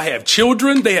wife, I have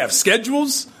children, they have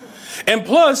schedules. And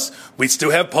plus, we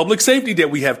still have public safety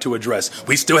that we have to address.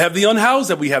 We still have the unhoused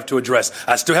that we have to address.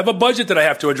 I still have a budget that I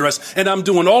have to address. And I'm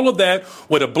doing all of that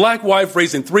with a black wife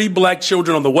raising 3 black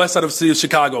children on the west side of the city of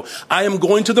Chicago. I am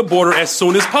going to the border as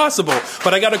soon as possible.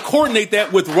 But I got to coordinate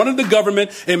that with running the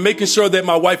government and making sure that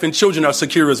my wife and children are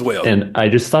secure as well. And I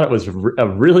just thought it was a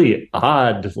really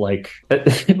odd, I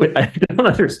don't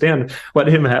understand what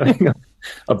him having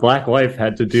a black wife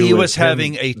had to do with. He was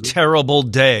having a terrible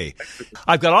day.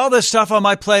 I've got all this stuff on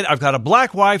my plate. I've got a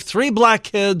black wife, 3 black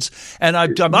kids, and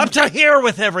I'm up to here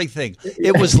with everything.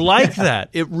 It was like that.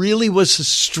 It really was a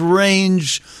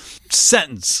strange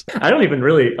sentence. I don't even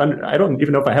know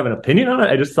if I have an opinion on it.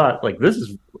 I just thought, this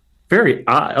is very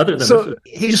odd. Other than so,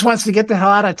 he just wants to get the hell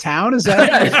out of town. Is that?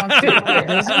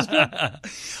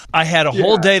 I had a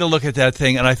whole day to look at that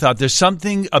thing, and I thought there's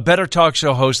something a better talk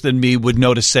show host than me would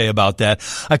know to say about that.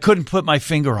 I couldn't put my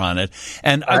finger on it,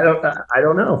 and I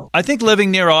don't know. I think living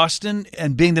near Austin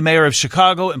and being the mayor of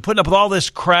Chicago and putting up with all this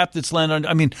crap that's landed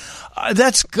on,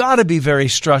 that's got to be very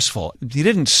stressful. He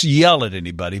didn't yell at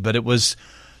anybody, but it was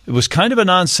kind of a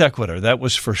non sequitur. That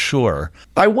was for sure.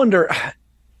 I wonder.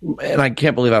 And I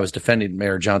can't believe I was defending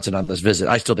Mayor Johnson on this visit.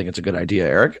 I still think it's a good idea,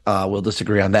 Eric. We'll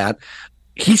disagree on that.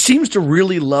 He seems to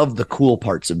really love the cool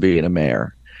parts of being a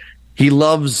mayor. He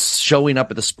loves showing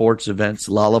up at the sports events,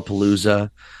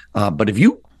 Lollapalooza. But if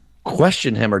you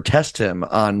question him or test him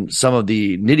on some of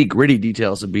the nitty-gritty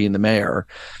details of being the mayor,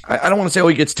 I don't want to say,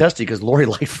 he gets testy, because Lori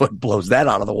Lightfoot blows that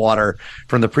out of the water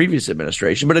from the previous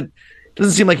administration. But it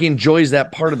doesn't seem like he enjoys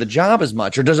that part of the job as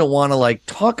much, or doesn't want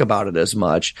to talk about it as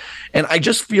much. And I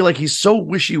just feel like he's so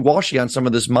wishy-washy on some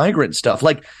of this migrant stuff.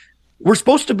 We're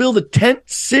supposed to build a tent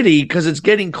city because it's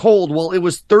getting cold. Well, it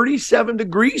was 37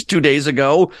 degrees 2 days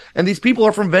ago, and these people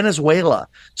are from Venezuela.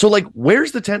 So,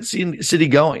 where's the tent city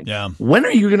going? Yeah. When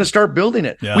are you going to start building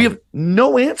it? Yeah. We have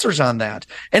no answers on that.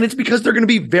 And it's because they're going to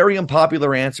be very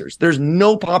unpopular answers. There's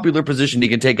no popular position you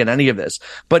can take in any of this.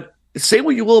 But say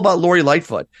what you will about Lori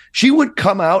Lightfoot. She would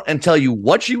come out and tell you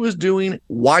what she was doing,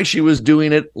 why she was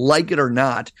doing it, like it or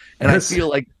not. And yes. I feel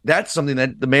like that's something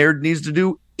that the mayor needs to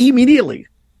do immediately.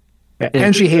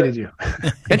 And she hated you.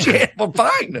 Well,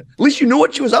 fine. At least you knew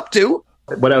what she was up to.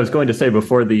 What I was going to say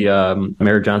before the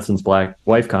Mayor Johnson's black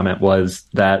wife comment was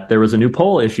that there was a new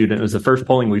poll issued, and it was the first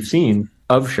polling we've seen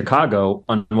of Chicago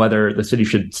on whether the city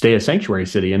should stay a sanctuary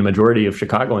city. And a majority of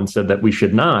Chicagoans said that we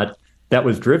should not. That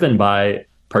was driven by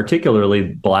particularly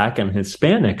Black and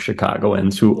Hispanic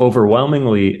Chicagoans, who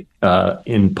overwhelmingly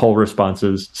in poll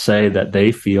responses say that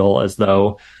they feel as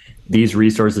though these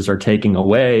resources are taking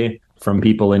away from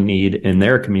people in need in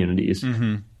their communities.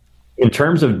 Mm-hmm. In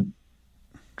terms of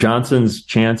Johnson's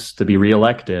chance to be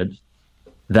reelected,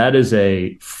 that is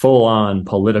a full-on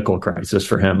political crisis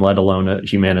for him, let alone a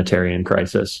humanitarian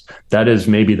crisis. That is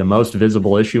maybe the most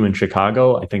visible issue in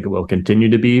Chicago. I think it will continue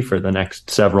to be for the next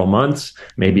several months,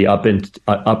 maybe up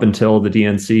until the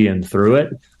DNC and through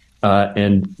it.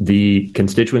 And the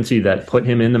constituency that put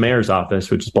him in the mayor's office,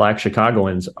 which is Black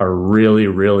Chicagoans, are really,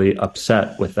 really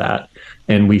upset with that.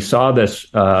 And we saw this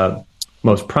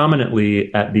most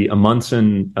prominently at the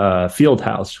Amundsen field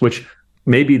house, which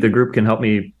maybe the group can help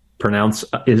me pronounce.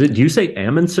 Do you say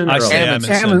Amundsen? I say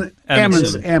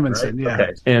Amundsen, yeah.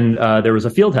 Okay. And there was a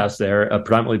field house there, a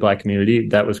predominantly Black community,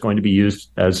 that was going to be used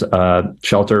as a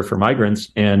shelter for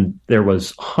migrants. And there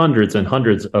was hundreds and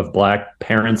hundreds of Black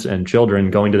parents and children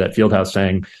going to that field house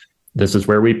saying, this is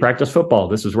where we practice football.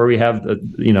 This is where we have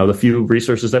the few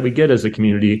resources that we get as a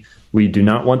community. We do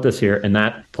not want this here. And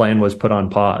that plan was put on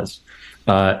pause.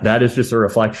 That is just a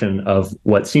reflection of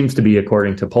what seems to be,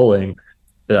 according to polling,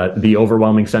 the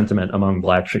overwhelming sentiment among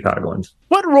Black Chicagoans.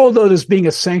 What role, though, does being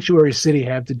a sanctuary city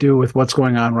have to do with what's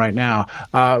going on right now?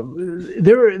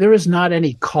 There is not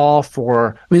any call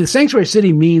for. The sanctuary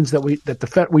city means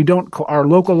that our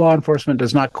local law enforcement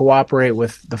does not cooperate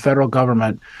with the federal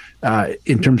government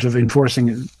in terms of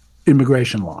enforcing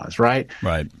immigration laws. Right.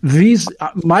 Right. These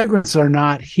migrants are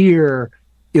not here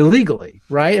illegally.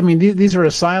 Right. These are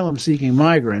asylum-seeking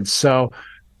migrants. So.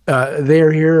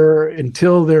 They're here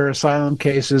until their asylum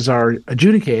cases are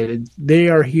adjudicated. They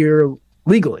are here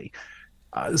legally.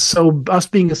 So us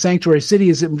being a sanctuary city,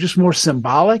 is it just more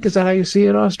symbolic? Is that how you see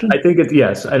it, Austin? I think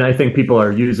yes. And I think people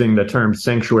are using the term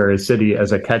sanctuary city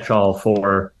as a catch-all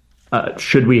for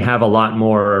should we have a lot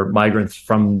more migrants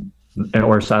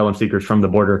or asylum seekers from the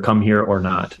border come here or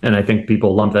not? And I think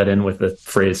people lump that in with the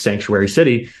phrase sanctuary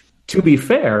city. To be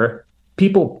fair,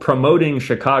 people promoting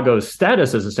Chicago's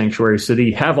status as a sanctuary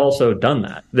city have also done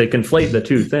that. They conflate the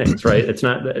two things, right? It's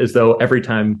not as though every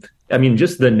time, I mean,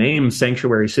 just the name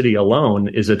sanctuary city alone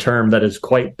is a term that is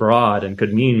quite broad and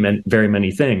could mean very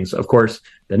many things. Of course,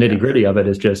 the nitty gritty of it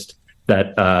is just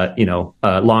that,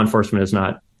 law enforcement is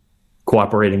not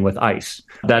cooperating with ICE.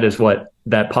 That is what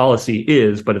that policy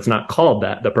is, but it's not called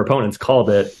that. The proponents called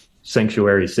it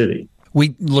sanctuary city.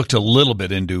 We looked a little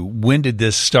bit into when did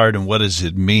this start and what does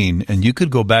it mean, and you could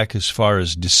go back as far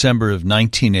as December of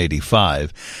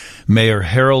 1985. Mayor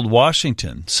Harold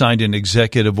Washington signed an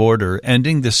executive order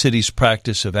ending the city's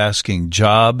practice of asking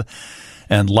job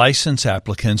and license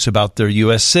applicants about their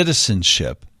U.S.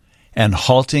 citizenship and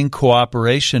halting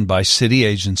cooperation by city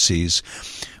agencies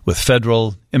with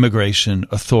federal immigration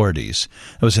authorities.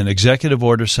 It was an executive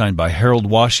order signed by Harold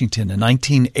Washington in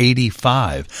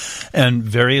 1985, and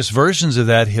various versions of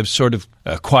that have sort of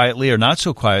quietly or not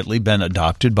so quietly been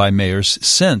adopted by mayors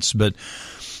since, but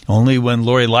only when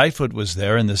Lori Lightfoot was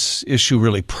there and this issue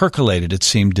really percolated, it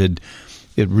seemed, did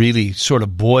it really sort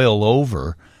of boil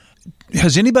over.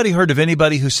 Has anybody heard of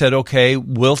anybody who said, okay,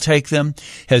 we'll take them?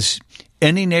 Has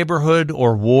any neighborhood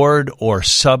or ward or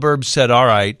suburb said, all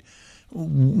right,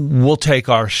 we'll take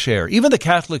our share? Even the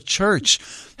Catholic Church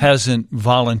hasn't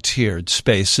volunteered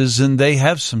spaces, and they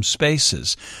have some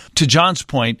spaces. To John's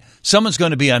point, someone's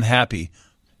going to be unhappy.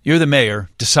 You're the mayor.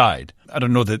 Decide. I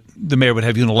don't know that the mayor would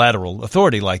have unilateral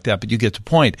authority like that, but you get the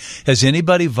point. Has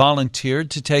anybody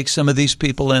volunteered to take some of these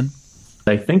people in?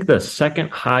 I think the second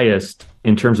highest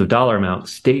in terms of dollar amount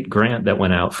state grant that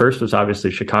went out, first was obviously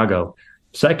Chicago.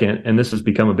 Second, and this has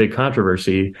become a big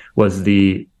controversy, was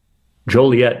the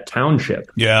Joliet Township.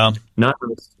 Yeah. Not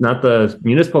the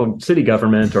municipal city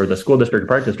government or the school district or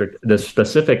park district, the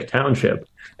specific township.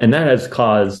 And that has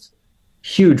caused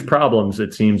huge problems,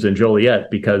 it seems, in Joliet,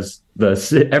 because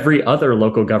every other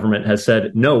local government has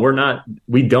said, no,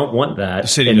 we don't want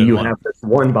that. And you have this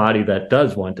one body that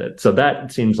does want it. So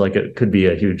that seems like it could be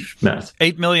a huge mess.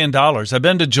 $8 million. I've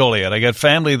been to Joliet. I got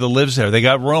family that lives there. They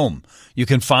got room. You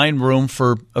can find room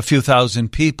for a few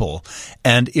thousand people.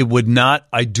 And it would not,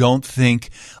 I don't think,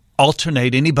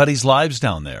 alternate anybody's lives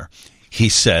down there, he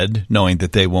said, knowing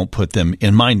that they won't put them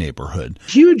in my neighborhood.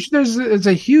 There's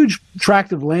a huge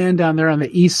tract of land down there on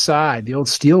the east side, the old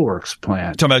steelworks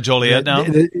plant. Talking about Joliet now?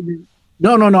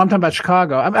 No, I'm talking about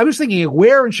Chicago. I was thinking,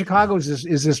 where in Chicago is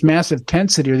this massive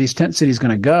tent city, or these tent cities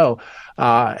going to go?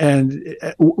 And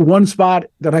one spot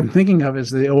that I'm thinking of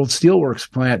is the old steelworks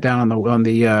plant down on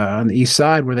the east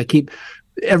side, where they keep.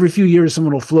 Every few years,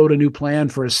 someone will float a new plan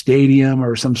for a stadium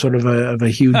or some sort of a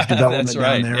huge development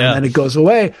down there, yeah. And then it goes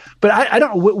away. But I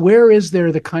don't know, where is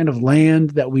there the kind of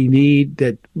land that we need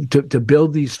to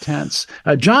build these tents?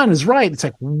 John is right. It's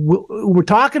like we're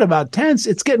talking about tents.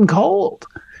 It's getting cold.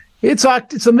 It's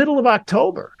the middle of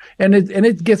October, and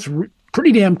it gets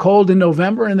pretty damn cold in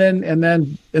November, and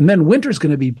then winter's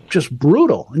going to be just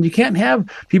brutal. And you can't have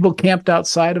people camped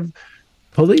outside of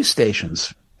police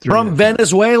stations. From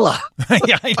Venezuela.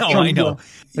 Yeah, I know.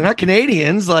 They're not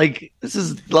Canadians. Like, this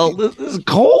is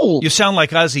cold. You sound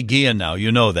like Ozzie Guillen now.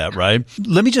 You know that, right?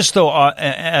 Let me just,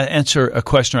 answer a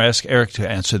question, or ask Eric to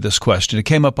answer this question. It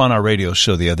came up on our radio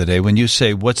show the other day when you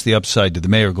say, what's the upside to the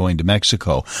mayor going to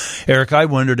Mexico? Eric, I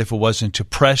wondered if it wasn't to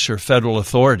pressure federal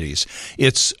authorities.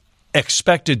 It's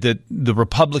expected that the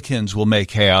Republicans will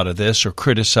make hay out of this or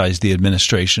criticize the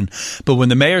administration. But when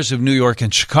the mayors of New York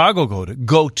and Chicago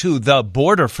go to the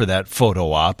border for that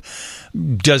photo op,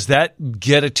 does that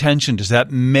get attention? Does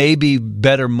that maybe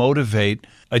better motivate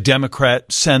a Democrat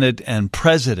Senate and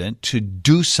president to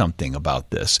do something about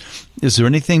this? Is there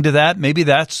anything to that? Maybe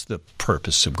that's the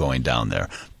purpose of going down there.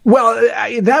 Well,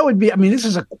 that would be, this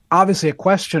is obviously a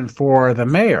question for the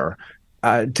mayor.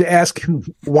 To ask him,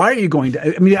 why are you going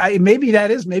to?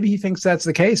 Maybe he thinks that's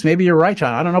the case. Maybe you're right,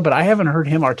 John. I don't know, but I haven't heard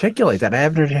him articulate that. I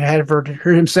haven't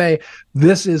heard him say,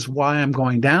 this is why I'm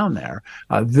going down there.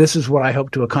 This is what I hope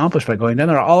to accomplish by going down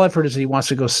there. All I've heard is he wants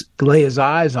to go lay his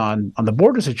eyes on the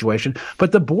border situation.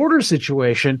 But the border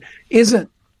situation isn't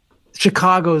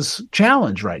Chicago's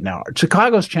challenge right now.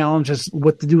 Chicago's challenge is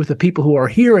what to do with the people who are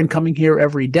here and coming here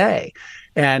every day.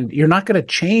 And you're not going to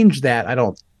change that, I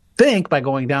don't think, by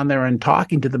going down there and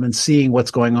talking to them and seeing what's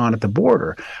going on at the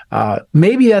border.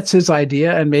 Maybe that's his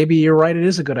idea, and maybe you're right, it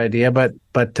is a good idea, but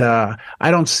I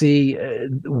don't see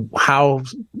how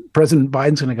President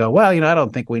Biden's going to go, well, I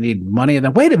don't think we need money. And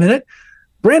then, wait a minute,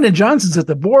 Brandon Johnson's at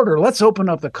the border. Let's open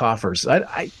up the coffers.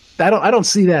 I don't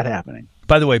see that happening.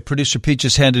 By the way, producer Pete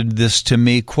just handed this to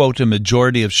me, quote, a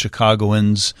majority of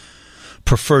Chicagoans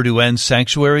prefer to end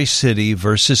sanctuary city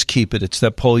versus keep it. It's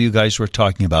that poll you guys were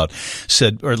talking about.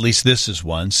 Said, or at least this is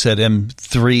one, said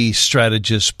M3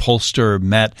 strategist pollster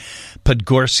Matt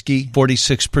Podgorski.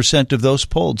 46% of those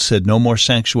polled said no more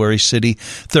sanctuary city.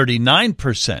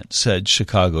 39% said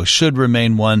Chicago should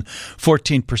remain one.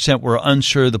 14% were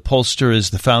unsure. The pollster is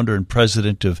the founder and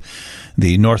president of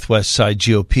the Northwest Side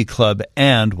GOP Club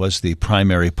and was the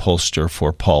primary pollster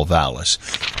for Paul Vallis.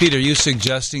 Pete, are you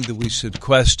suggesting that we should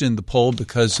question the poll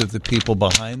because of the people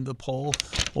behind the poll,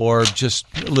 or just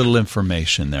a little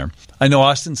information there? I know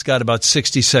Austin's got about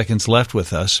 60 seconds left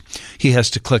with us. He has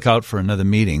to click out for another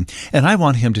meeting, and I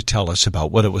want him to tell us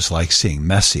about what it was like seeing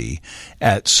Messi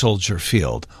at Soldier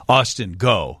Field. Austin,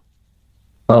 go.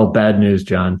 Oh, bad news,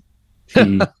 John.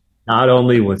 He not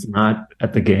only was not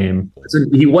at the game,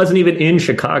 he wasn't even in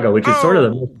Chicago, which is sort of the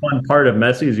most fun part of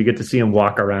Messi, is you get to see him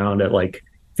walk around at, like,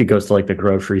 if he goes to like the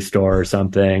grocery store or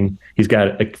something. He's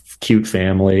got a cute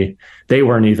family. They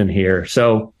weren't even here.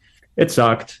 So it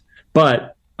sucked.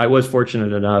 But I was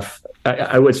fortunate enough.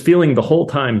 I was feeling the whole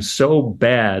time so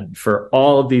bad for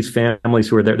all of these families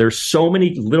who were there. There's so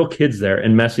many little kids there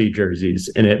in Messi jerseys,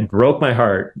 and it broke my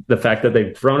heart, the fact that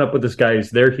they've grown up with this guy.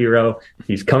 He's their hero.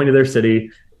 He's coming to their city,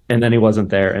 and then he wasn't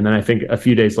there. And then I think a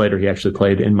few days later, he actually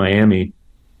played in Miami.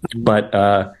 But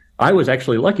I was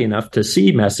actually lucky enough to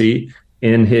see Messi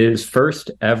in his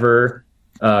first ever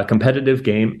competitive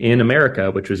game in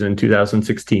America, which was in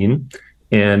 2016.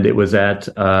 And it was at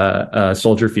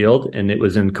Soldier Field, and it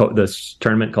was in this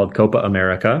tournament called Copa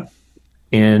America.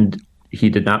 And he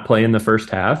did not play in the first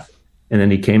half. And then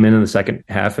he came in the second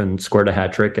half and scored a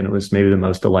hat trick. And it was maybe the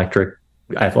most electric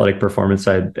athletic performance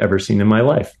I'd ever seen in my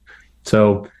life.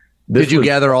 So did you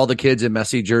gather all the kids in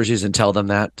Messi jerseys and tell them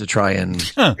that to try and...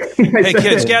 Hey,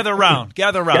 kids, gather around.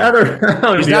 Gather around. Gather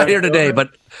around. He's not here today,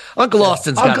 but Uncle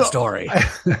Austin's got a story.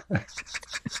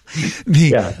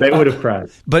 Yeah, they would have cried.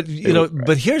 But,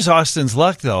 but here's Austin's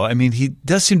luck, though. I mean, he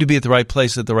does seem to be at the right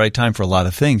place at the right time for a lot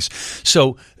of things.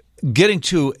 So getting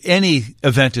to any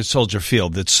event at Soldier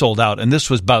Field that's sold out, and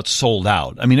this was about sold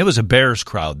out. I mean, it was a Bears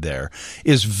crowd there,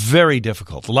 is very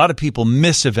difficult. A lot of people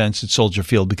miss events at Soldier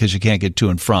Field because you can't get to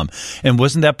and from. And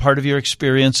wasn't that part of your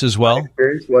experience as well? My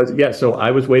experience was, yeah. So I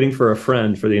was waiting for a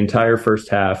friend for the entire first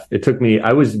half.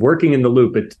 I was working in the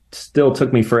Loop. It still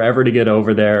took me forever to get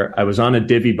over there. I was on a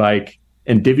divvy bike,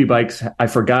 and divvy bikes, I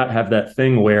forgot, have that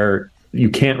thing where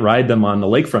you can't ride them on the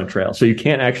lakefront trail. So you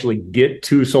can't actually get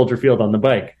to Soldier Field on the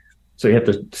bike. So you have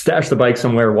to stash the bike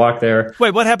somewhere, walk there.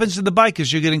 Wait, what happens to the bike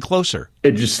as you're getting closer?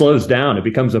 It just slows down. It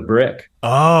becomes a brick.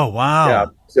 Oh, wow. Yeah.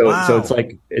 So it's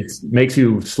like, it makes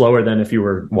you slower than if you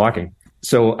were walking.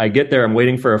 So I get there. I'm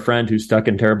waiting for a friend who's stuck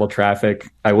in terrible traffic.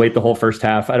 I wait the whole first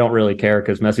half. I don't really care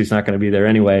because Messi's not going to be there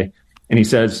anyway. And he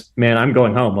says, man, I'm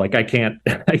going home. Like, I can't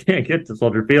get to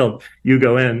Soldier Field. You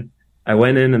go in. I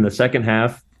went in the second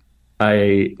half.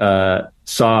 I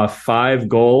saw 5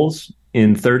 goals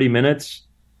in 30 minutes.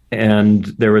 And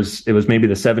it was maybe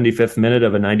the 75th minute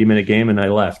of a 90-minute game, and I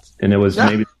left. And it was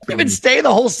maybe even stay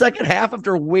the whole second half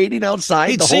after waiting outside.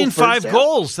 He'd seen 5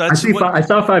 goals. I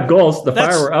saw 5 goals. The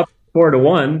Fire were up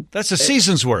 4-1. That's a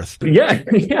season's worth. Yeah,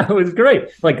 it was great.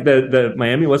 Like the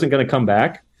Miami wasn't going to come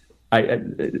back.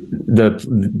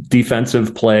 The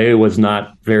defensive play was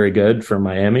not very good for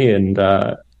Miami, and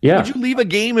yeah. Would you leave a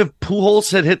game if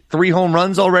Pujols had hit 3 home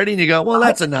runs already, and you go, well,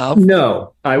 that's enough?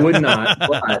 No, I would not.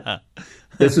 But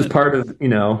this is part of,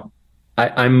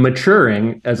 I'm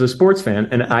maturing as a sports fan,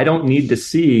 and I don't need to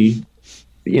see,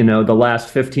 the last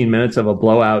 15 minutes of a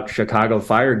blowout Chicago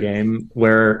Fire game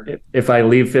where if I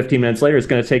leave 15 minutes later, it's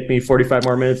going to take me 45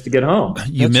 more minutes to get home.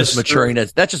 That's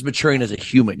just maturing as a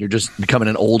human. You're just becoming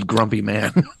an old grumpy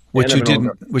man. What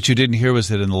you didn't hear was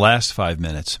that in the last 5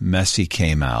 minutes, Messi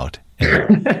came out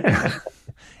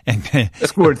and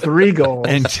scored 3 goals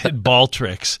and did ball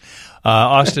tricks.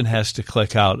 Austin has to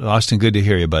click out. Austin, good to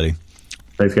hear you, buddy.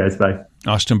 Thanks, guys. Bye.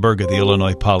 Austin Berg of the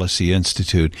Illinois Policy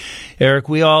Institute. Eric,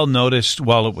 we all noticed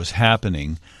while it was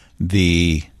happening,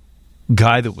 the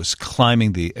guy that was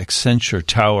climbing the Accenture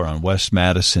Tower on West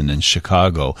Madison in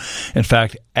Chicago. In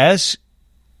fact, as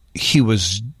he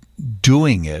was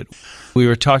doing it, we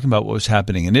were talking about what was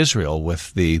happening in Israel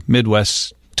with the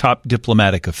Midwest's top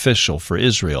diplomatic official for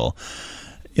Israel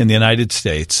in the United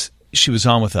States. She was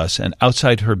on with us, and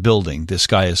outside her building, this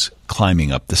guy is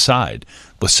climbing up the side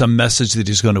with some message that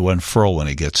he's going to unfurl when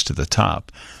he gets to the top.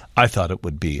 I thought it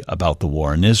would be about the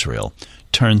war in Israel.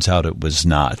 Turns out it was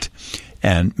not.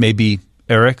 And maybe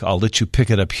Eric, I'll let you pick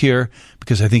it up here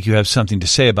because I think you have something to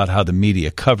say about how the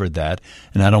media covered that,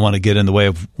 and I don't want to get in the way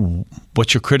of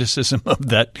what your criticism of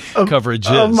that coverage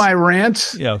is. Of my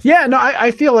rant? Yeah. No,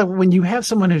 I feel like when you have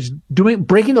someone who's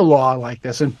breaking the law like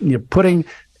this and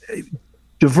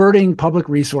diverting public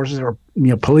resources, or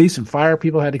police and fire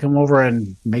people had to come over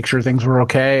and make sure things were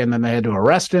okay, and then they had to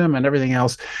arrest him and everything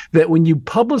else, that when you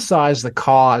publicize the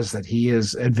cause that he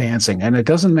is advancing, and it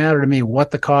doesn't matter to me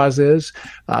what the cause is,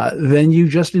 then you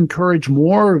just encourage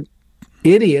more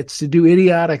idiots to do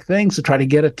idiotic things to try to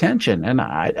get attention. And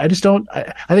I just don't.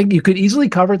 I think you could easily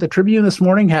cover it. The Tribune this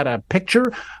morning had a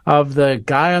picture of the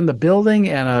guy on the building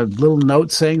and a little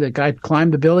note saying the guy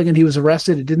climbed the building and he was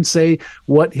arrested. It didn't say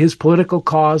what his political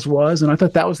cause was, and I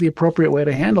thought that was the appropriate way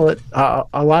to handle it.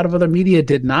 A lot of other media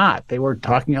did not. They were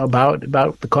talking about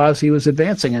the cause he was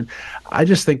advancing, and I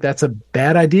just think that's a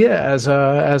bad idea as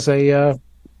a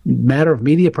matter of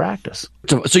media practice.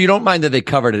 So you don't mind that they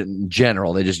covered it in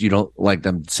general. You don't like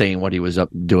them saying what he was up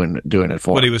doing it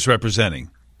for. What he was representing.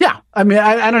 Yeah. I mean,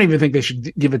 I don't even think they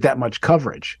should give it that much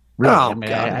coverage. Really. Oh,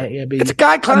 it's a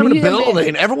guy climbing a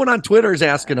building. Everyone on Twitter is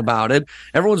asking about it.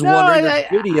 Everyone's wondering there's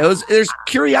videos. There's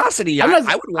curiosity. I'm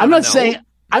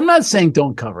not saying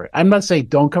don't cover it. I'm not saying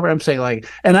don't cover it. I'm saying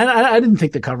and I didn't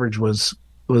think the coverage was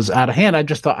out of hand. I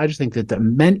just think that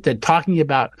that talking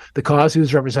about the cause he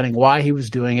was representing, why he was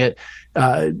doing it,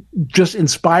 just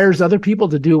inspires other people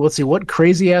to do, let's see, what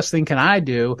crazy ass thing can I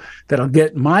do that'll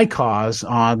get my cause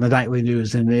on the nightly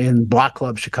news and in Block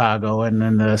Club Chicago and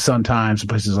in the Sun Times and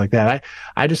places like that.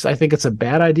 I think it's a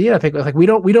bad idea. I think we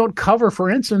don't cover, for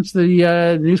instance,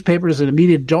 the newspapers and the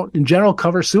media don't in general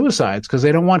cover suicides because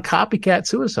they don't want copycat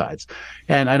suicides.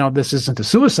 And I know this isn't a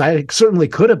suicide. It certainly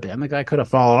could have been. The guy could have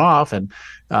fallen off. And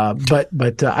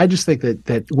but I just think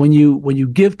that when you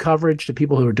give coverage to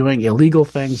people who are doing illegal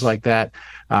things like that,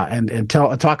 and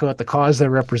talk about the cause they're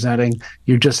representing,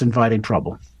 you're just inviting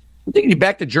trouble. I'm taking you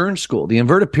back to Jern School, the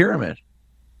inverted pyramid.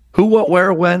 Who, what,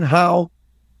 where, when, how,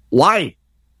 why?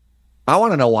 I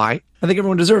want to know why. I think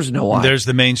everyone deserves to know why. There's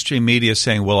the mainstream media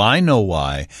saying, well, I know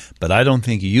why, but I don't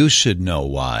think you should know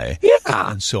why.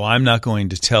 Yeah. And so I'm not going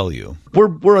to tell you.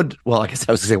 Well, I guess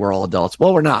I was going to say we're all adults.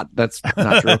 Well, we're not. That's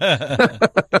not true.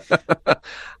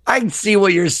 I can see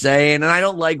what you're saying, and I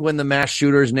don't like when the mass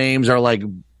shooters' names are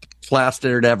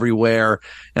plastered everywhere,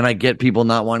 and I get people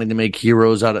not wanting to make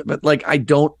heroes out of it, but I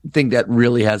don't think that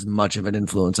really has much of an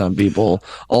influence on people.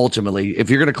 Ultimately, if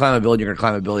you're going to climb a building, you're going to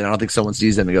climb a building. I don't think someone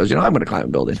sees them and goes, I'm going to climb a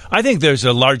building. I think there's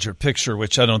a larger picture,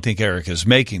 which I don't think Eric is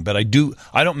making, but I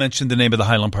don't mention the name of the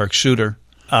Highland Park shooter.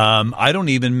 I don't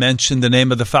even mention the name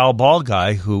of the foul ball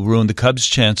guy who ruined the Cubs'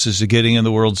 chances of getting in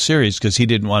the World Series because he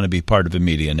didn't want to be part of a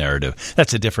media narrative.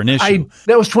 That's a different issue.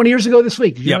 That was 20 years ago this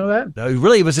week. Did you know that?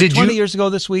 Really? Was it 20 years ago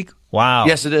this week? Wow.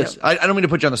 Yes, it is. I don't mean to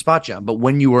put you on the spot, John, but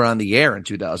when you were on the air in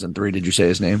 2003, did you say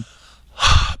his name?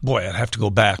 Boy, I'd have to go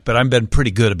back, but I've been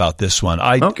pretty good about this one.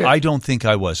 I don't think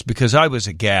I was, because I was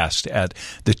aghast at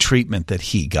the treatment that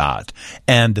he got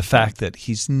and the fact that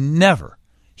he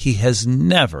has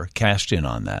never cashed in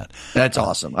on that. That's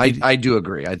awesome. I do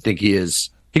agree. I think he is.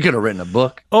 He could have written a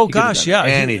book. Oh, gosh,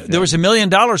 yeah. There was $1 million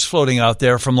floating out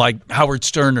there from Howard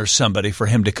Stern or somebody for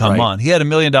him to come on. He had $1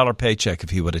 million paycheck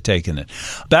if he would have taken it.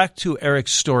 Back to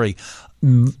Eric's story.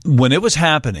 When it was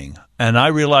happening, and I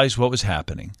realized what was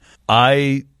happening,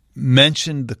 I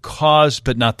mentioned the cause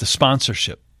but not the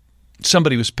sponsorship.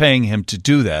 Somebody was paying him to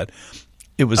do that.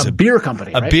 It was a beer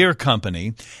company, a beer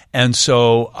company. And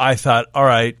so I thought, all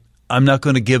right, I'm not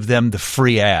going to give them the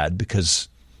free ad because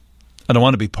I don't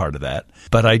want to be part of that.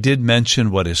 But I did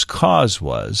mention what his cause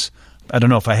was. I don't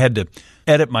know if I had to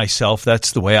edit myself.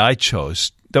 That's the way I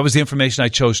chose. That was the information I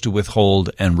chose to withhold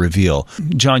and reveal.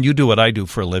 John, you do what I do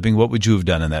for a living. What would you have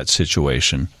done in that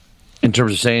situation? In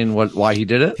terms of saying why he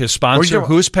did it? His sponsor,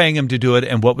 who's paying him to do it,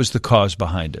 and what was the cause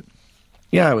behind it?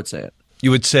 Yeah, I would say it.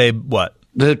 You would say what?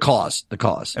 The cause.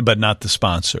 But not the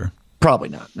sponsor. Probably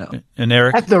not, no. And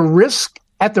Eric? At the risk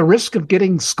of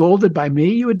getting scolded by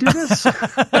me, you would do this?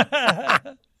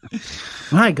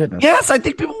 My goodness. Yes, I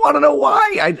think people want to know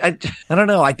why. I don't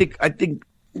know. I think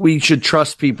we should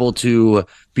trust people to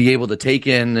be able to take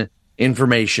in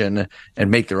information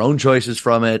and make their own choices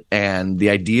from it. And the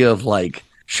idea of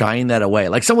shying that away,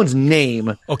 someone's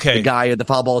name, the guy at the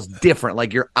foul ball is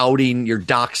different. You're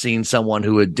doxing someone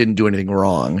who didn't do anything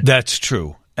wrong. That's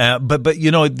true. But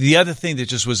the other thing that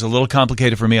just was a little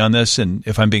complicated for me on this, and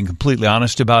if I'm being completely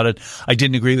honest about it, I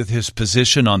didn't agree with his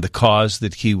position on the cause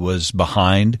that he was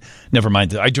behind. Never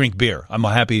mind, I drink beer. I'm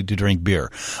happy to drink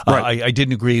beer. Right. I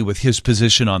didn't agree with his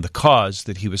position on the cause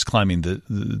that he was climbing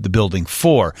the building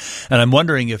for. And I'm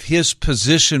wondering if his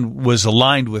position was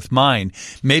aligned with mine,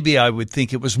 maybe I would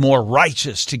think it was more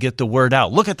righteous to get the word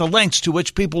out. Look at the lengths to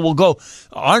which people will go.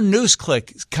 Our news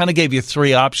click kind of gave you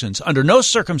three options. Under no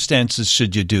circumstances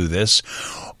should you do this,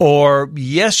 or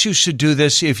yes, you should do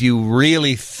this if you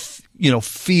really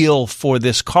feel for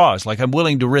this cause. Like, I'm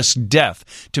willing to risk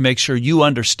death to make sure you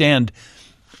understand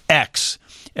X.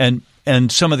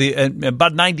 And some of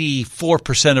about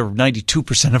 94% or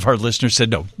 92% of our listeners said,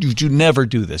 no, you never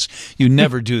do this. You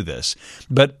never do this.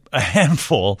 But a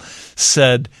handful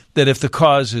said that if the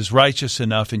cause is righteous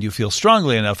enough and you feel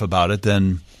strongly enough about it,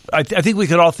 then I think we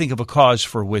could all think of a cause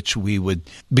for which we would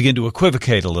begin to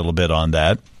equivocate a little bit on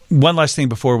that. One last thing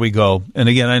before we go. And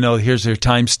again, I know here's their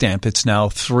timestamp. It's now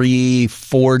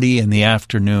 3:40 in the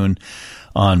afternoon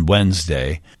on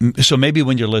Wednesday. So maybe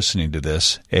when you're listening to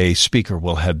this, a speaker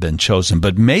will have been chosen,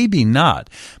 but maybe not,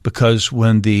 because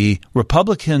when the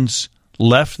Republicans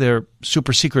left their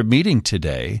super secret meeting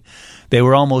today, they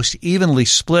were almost evenly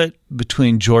split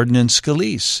between Jordan and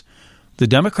Scalise. The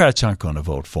Democrats aren't going to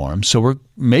vote for him, so we're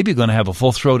maybe going to have a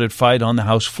full-throated fight on the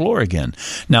House floor again.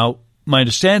 Now, my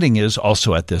understanding is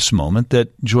also at this moment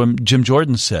that Jim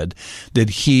Jordan said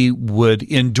that he would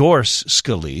endorse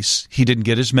Scalise. He didn't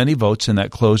get as many votes in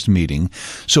that closed meeting,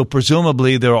 so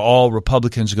presumably they're all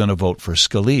Republicans going to vote for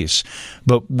Scalise.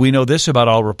 But we know this about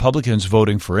all Republicans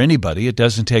voting for anybody. It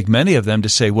doesn't take many of them to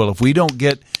say, well, if we don't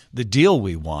get the deal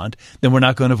we want, then we're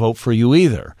not going to vote for you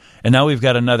either. And now we've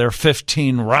got another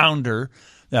 15-rounder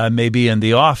maybe in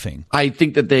the offing. I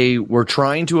think that they were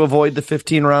trying to avoid the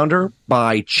 15-rounder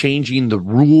by changing the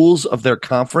rules of their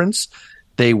conference.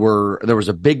 There was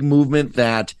a big movement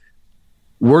that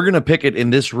we're going to pick it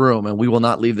in this room, and we will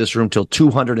not leave this room till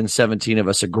 217 of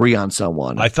us agree on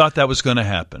someone. I thought that was going to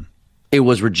happen. It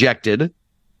was rejected.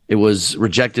 It was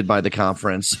rejected by the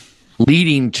conference,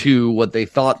 leading to what they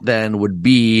thought then would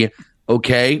be,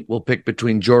 okay, we'll pick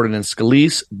between Jordan and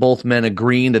Scalise, both men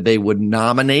agreeing that they would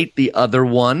nominate the other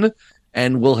one,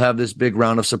 and we'll have this big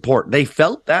round of support. They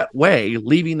felt that way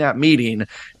leaving that meeting,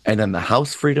 and then the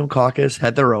House Freedom Caucus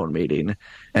had their own meeting,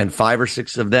 and 5 or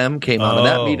 6 of them came out of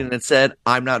that meeting and said,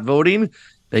 I'm not voting.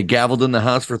 They gavelled in the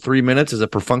House for 3 minutes as a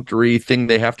perfunctory thing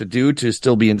they have to do to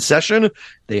still be in session.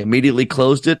 They immediately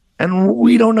closed it, and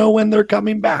we don't know when they're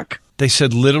coming back. They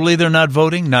said literally they're not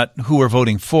voting, not who we're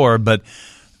voting for, but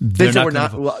they said we're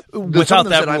not. Without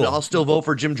that rule. I'll still vote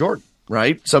for Jim Jordan,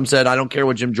 right? Some said, I don't care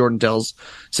what Jim Jordan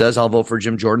says, I'll vote for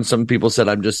Jim Jordan. Some people said,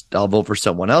 I'll vote for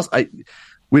someone else.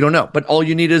 We don't know. But all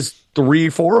you need is 3,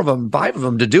 4 of them, 5 of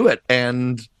them to do it.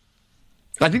 And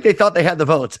I think they thought they had the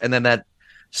votes. And then that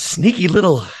sneaky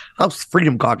little House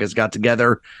Freedom Caucus got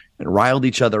together and riled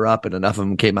each other up. And enough of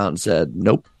them came out and said,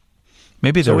 nope.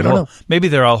 Maybe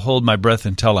their I'll hold my breath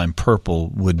until I'm purple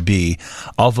would be,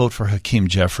 I'll vote for Hakeem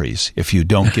Jeffries if you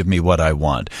don't give me what I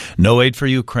want. No aid for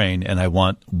Ukraine, and I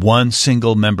want one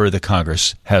single member of the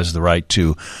Congress has the right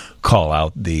to call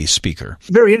out the speaker.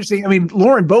 Very interesting. I mean,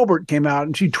 Lauren Boebert came out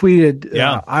and she tweeted,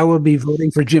 I will be voting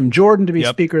for Jim Jordan to be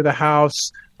Speaker of the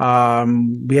House.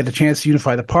 We had a chance to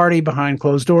unify the party behind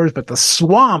closed doors, but the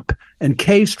swamp and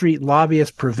K Street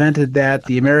lobbyists prevented that.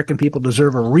 The American people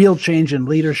deserve a real change in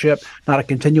leadership, not a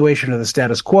continuation of the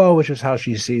status quo, which is how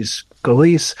she sees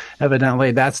Scalise.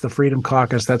 Evidently, that's the Freedom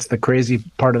Caucus. That's the crazy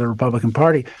part of the Republican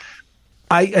Party.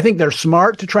 I think they're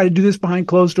smart to try to do this behind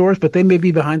closed doors, but they may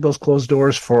be behind those closed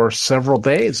doors for several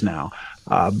days now.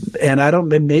 And I don't,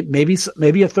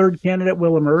 maybe a third candidate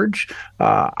will emerge.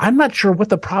 I'm not sure what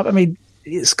the problem, I mean,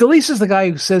 Scalise is the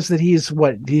guy who says that he's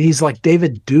like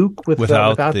David Duke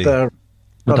without the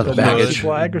baggage.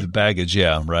 The baggage,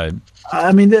 yeah, right.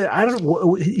 I mean,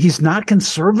 he's not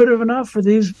conservative enough for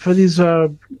these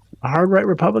hard right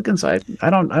Republicans. I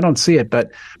don't see it,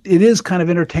 but it is kind of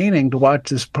entertaining to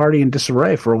watch this party in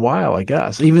disarray for a while, I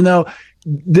guess. Even though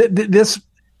this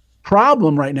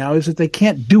problem right now is that they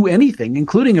can't do anything,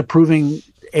 including approving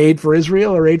aid for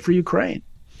Israel or aid for Ukraine.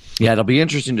 Yeah, it'll be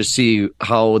interesting to see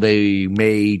how they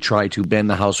may try to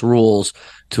bend the House rules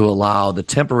to allow the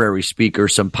temporary speaker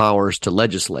some powers to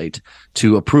legislate,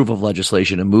 to approve of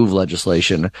legislation and move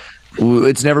legislation.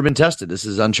 It's never been tested. This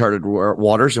is uncharted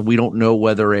waters, and we don't know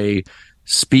whether a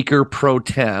speaker pro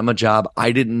tem, a job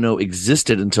I didn't know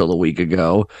existed until a week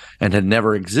ago and had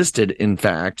never existed, in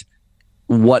fact,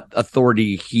 what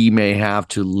authority he may have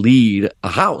to lead a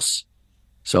House.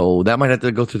 So that might have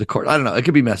to go through the court. I don't know. It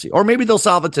could be messy, or maybe they'll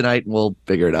solve it tonight and we'll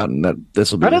figure it out. And that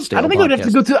this will be. I don't think it would have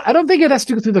to go through. I don't think it has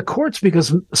to go through the courts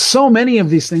because so many of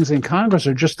these things in Congress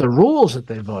are just the rules that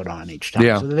they vote on each time.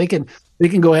 Yeah. So they can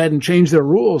go ahead and change their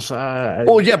rules. But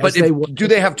do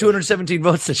they have 217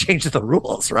 votes to change the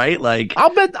rules? Right? Like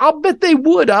I'll bet they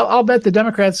would. I'll bet the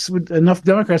enough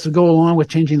Democrats would go along with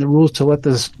changing the rules to let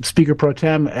the Speaker pro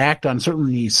tem act on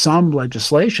certainly some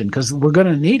legislation because we're going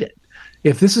to need it.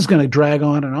 If this is going to drag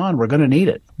on and on, we're going to need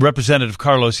it. Representative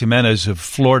Carlos Jimenez of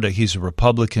Florida, he's a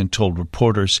Republican, told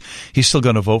reporters he's still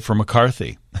going to vote for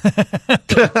McCarthy.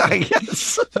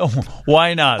 Yes. So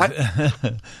why not?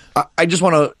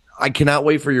 I cannot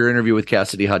wait for your interview with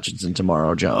Cassidy Hutchinson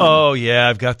tomorrow, John. Oh, yeah,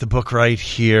 I've got the book right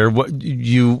here.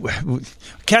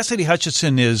 Cassidy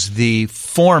Hutchinson is the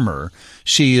former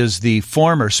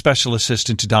special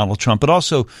assistant to Donald Trump, but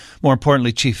also, more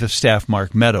importantly, Chief of Staff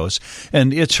Mark Meadows.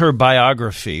 And it's her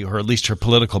biography, or at least her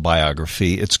political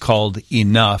biography. It's called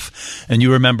Enough. And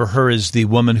you remember her as the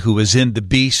woman who was in the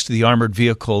Beast, the armored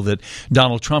vehicle that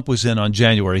Donald Trump was in on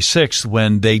January 6th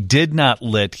when they did not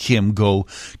let him go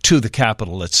to the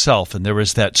Capitol itself. And there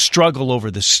was that struggle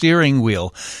over the steering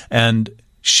wheel. And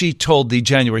she told the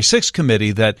January 6th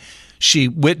committee that she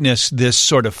witnessed this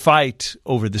sort of fight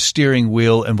over the steering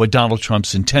wheel and what Donald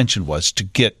Trump's intention was to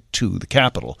get to the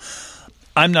Capitol.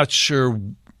 I'm not sure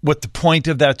what the point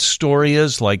of that story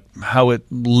is, like how it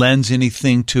lends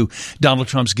anything to Donald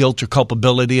Trump's guilt or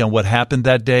culpability on what happened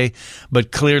that day,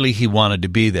 but clearly he wanted to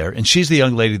be there. And she's the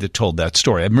young lady that told that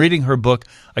story. I'm reading her book.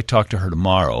 I talk to her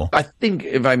tomorrow. I think,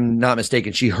 if I'm not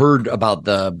mistaken, she heard about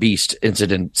the Beast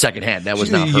incident secondhand. That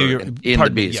was not her in the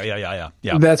Beast. Yeah.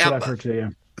 That's what I've heard too, yeah.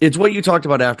 It's what you talked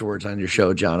about afterwards on your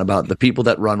show, John, about the people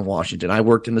that run Washington. I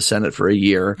worked in the Senate for a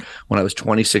year when I was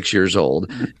 26 years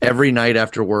old. Every night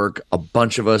after work, a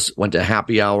bunch of us went to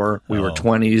happy hour. We were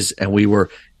 20s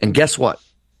and guess what?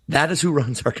 That is who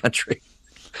runs our country.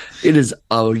 It is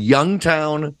a young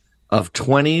town of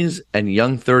 20s and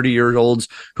young 30-year-olds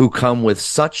who come with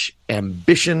such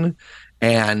ambition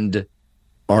and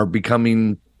are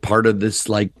becoming part of this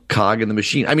like cog in the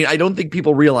machine. I mean, I don't think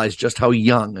people realize just how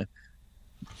young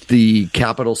the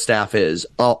Capitol staff is,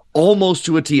 almost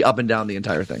to a T, up and down the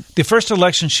entire thing. The first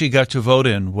election she got to vote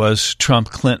in was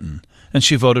Trump-Clinton, and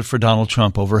she voted for Donald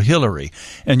Trump over Hillary.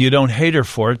 And you don't hate her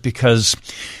for it because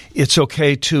it's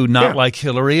okay to not like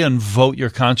Hillary and vote your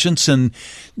conscience. And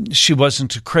she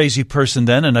wasn't a crazy person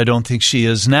then, and I don't think she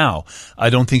is now. I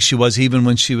don't think she was even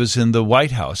when she was in the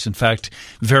White House. In fact,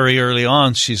 very early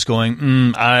on, she's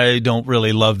going, I don't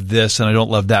really love this and I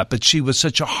don't love that. But she was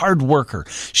such a hard worker.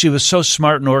 She was so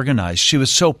smart and organized. She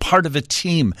was so part of a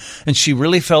team, and she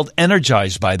really felt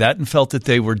energized by that and felt that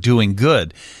they were doing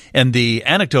good. And the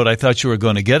anecdote I thought you were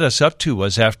going to get us up to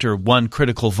was after one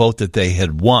critical vote that they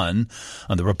had won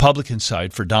on the Republican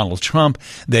side for Donald Trump,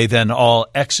 they then all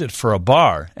exit for a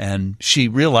bar. And she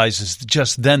realizes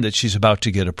just then that she's about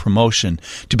to get a promotion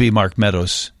to be Mark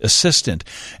Meadows' assistant.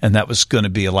 And that was going to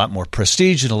be a lot more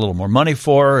prestige and a little more money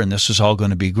for her. And this was all going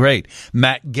to be great.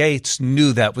 Matt Gaetz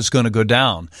knew that was going to go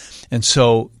down. And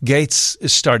so Gaetz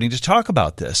is starting to talk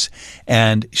about this.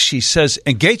 And she says,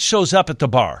 and Gaetz shows up at the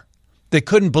bar. They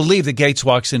couldn't believe that Gaetz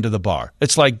walks into the bar.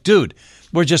 It's like, dude,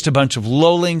 we're just a bunch of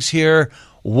lowlings here.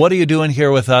 What are you doing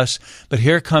here with us? But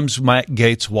here comes Matt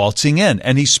Gaetz waltzing in,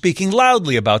 and he's speaking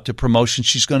loudly about the promotion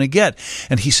she's going to get.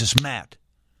 And he says, Matt,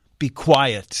 be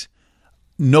quiet.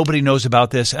 Nobody knows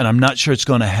about this, and I'm not sure it's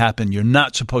going to happen. You're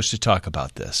not supposed to talk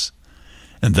about this.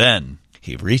 And then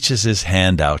he reaches his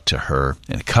hand out to her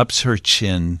and cups her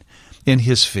chin in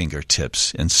his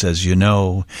fingertips and says, you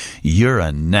know, you're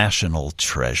a national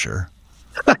treasure.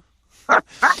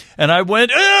 And I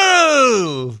went,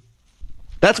 ooh!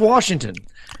 That's Washington.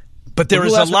 But there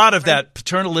is a lot of that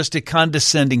paternalistic,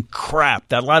 condescending crap,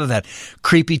 a lot of that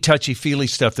creepy, touchy-feely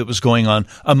stuff that was going on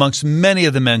amongst many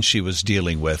of the men she was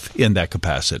dealing with in that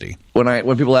capacity.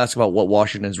 When people ask about what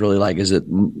Washington's really like,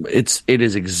 it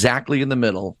is exactly in the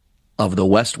middle of the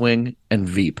West Wing and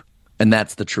Veep, and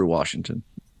that's the true Washington.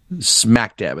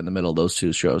 Smack dab in the middle of those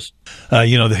two shows.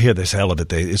 Hear this hell of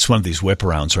it. It's one of these whip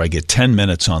arounds where I get 10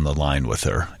 minutes on the line with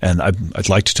her, and I'd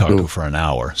like to talk to her for an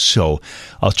hour. So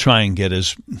I'll try and get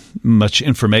as much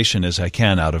information as I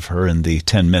can out of her in the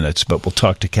 10 minutes, but we'll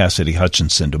talk to Cassidy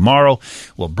Hutchinson tomorrow.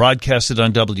 We'll broadcast it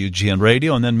on WGN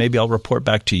Radio, and then maybe I'll report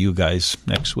back to you guys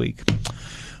next week.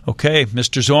 Okay,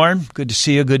 Mr. Zorn, good to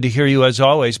see you. Good to hear you as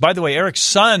always. By the way, Eric's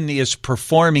son is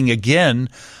performing again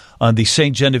on the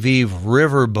St. Genevieve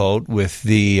riverboat with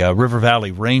the River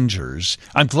Valley Rangers.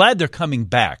 I'm glad they're coming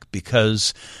back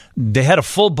because they had a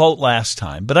full boat last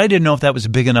time, but I didn't know if that was a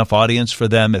big enough audience for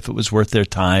them, if it was worth their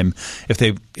time, if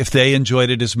they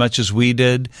enjoyed it as much as we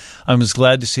did. I was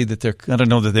glad to see that I don't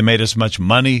know that they made as much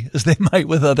money as they might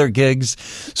with other gigs,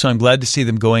 so I'm glad to see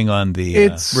them going on the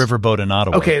riverboat in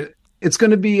Ottawa. Okay. It's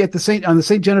going to be at the St.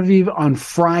 Genevieve on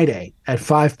Friday at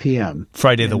 5 p.m.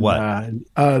 Friday the what?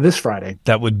 This Friday.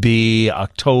 That would be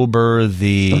October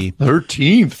the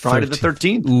 13th. Friday the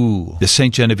 13th. Ooh, the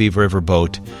St. Genevieve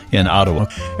Riverboat in Ottawa.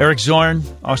 Eric Zorn,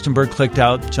 Austin Berg clicked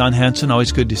out. John Hansen,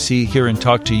 always good to see, hear, and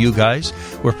talk to you guys.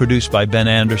 We're produced by Ben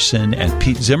Anderson and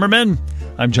Pete Zimmerman.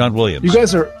 I'm John Williams.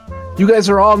 You guys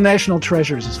are all national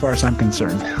treasures as far as I'm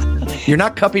concerned. You're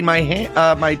not cupping my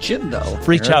my chin, though.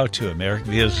 Reach out to him, Eric,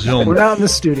 via Zoom. We're out in the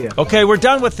studio. Okay, we're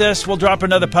done with this. We'll drop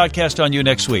another podcast on you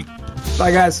next week.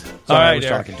 Bye, guys. Sorry, all right, I was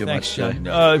talking too Thanks, much. John.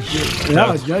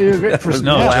 You're great.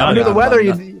 Under the weather,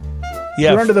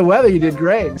 you're under the weather. You did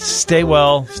great. Stay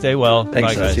well. Stay well.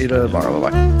 Thanks. Bye, guys. See you tomorrow.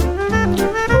 Bye-bye.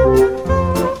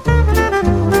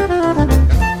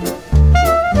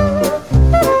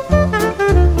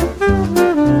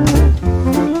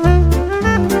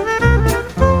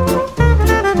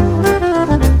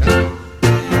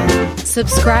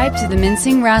 Subscribe to the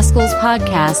Mincing Rascals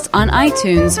podcast on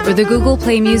iTunes or the Google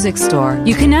Play Music Store.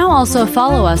 You can now also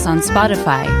follow us on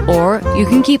Spotify, or you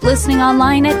can keep listening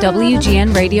online at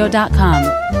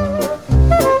WGNradio.com.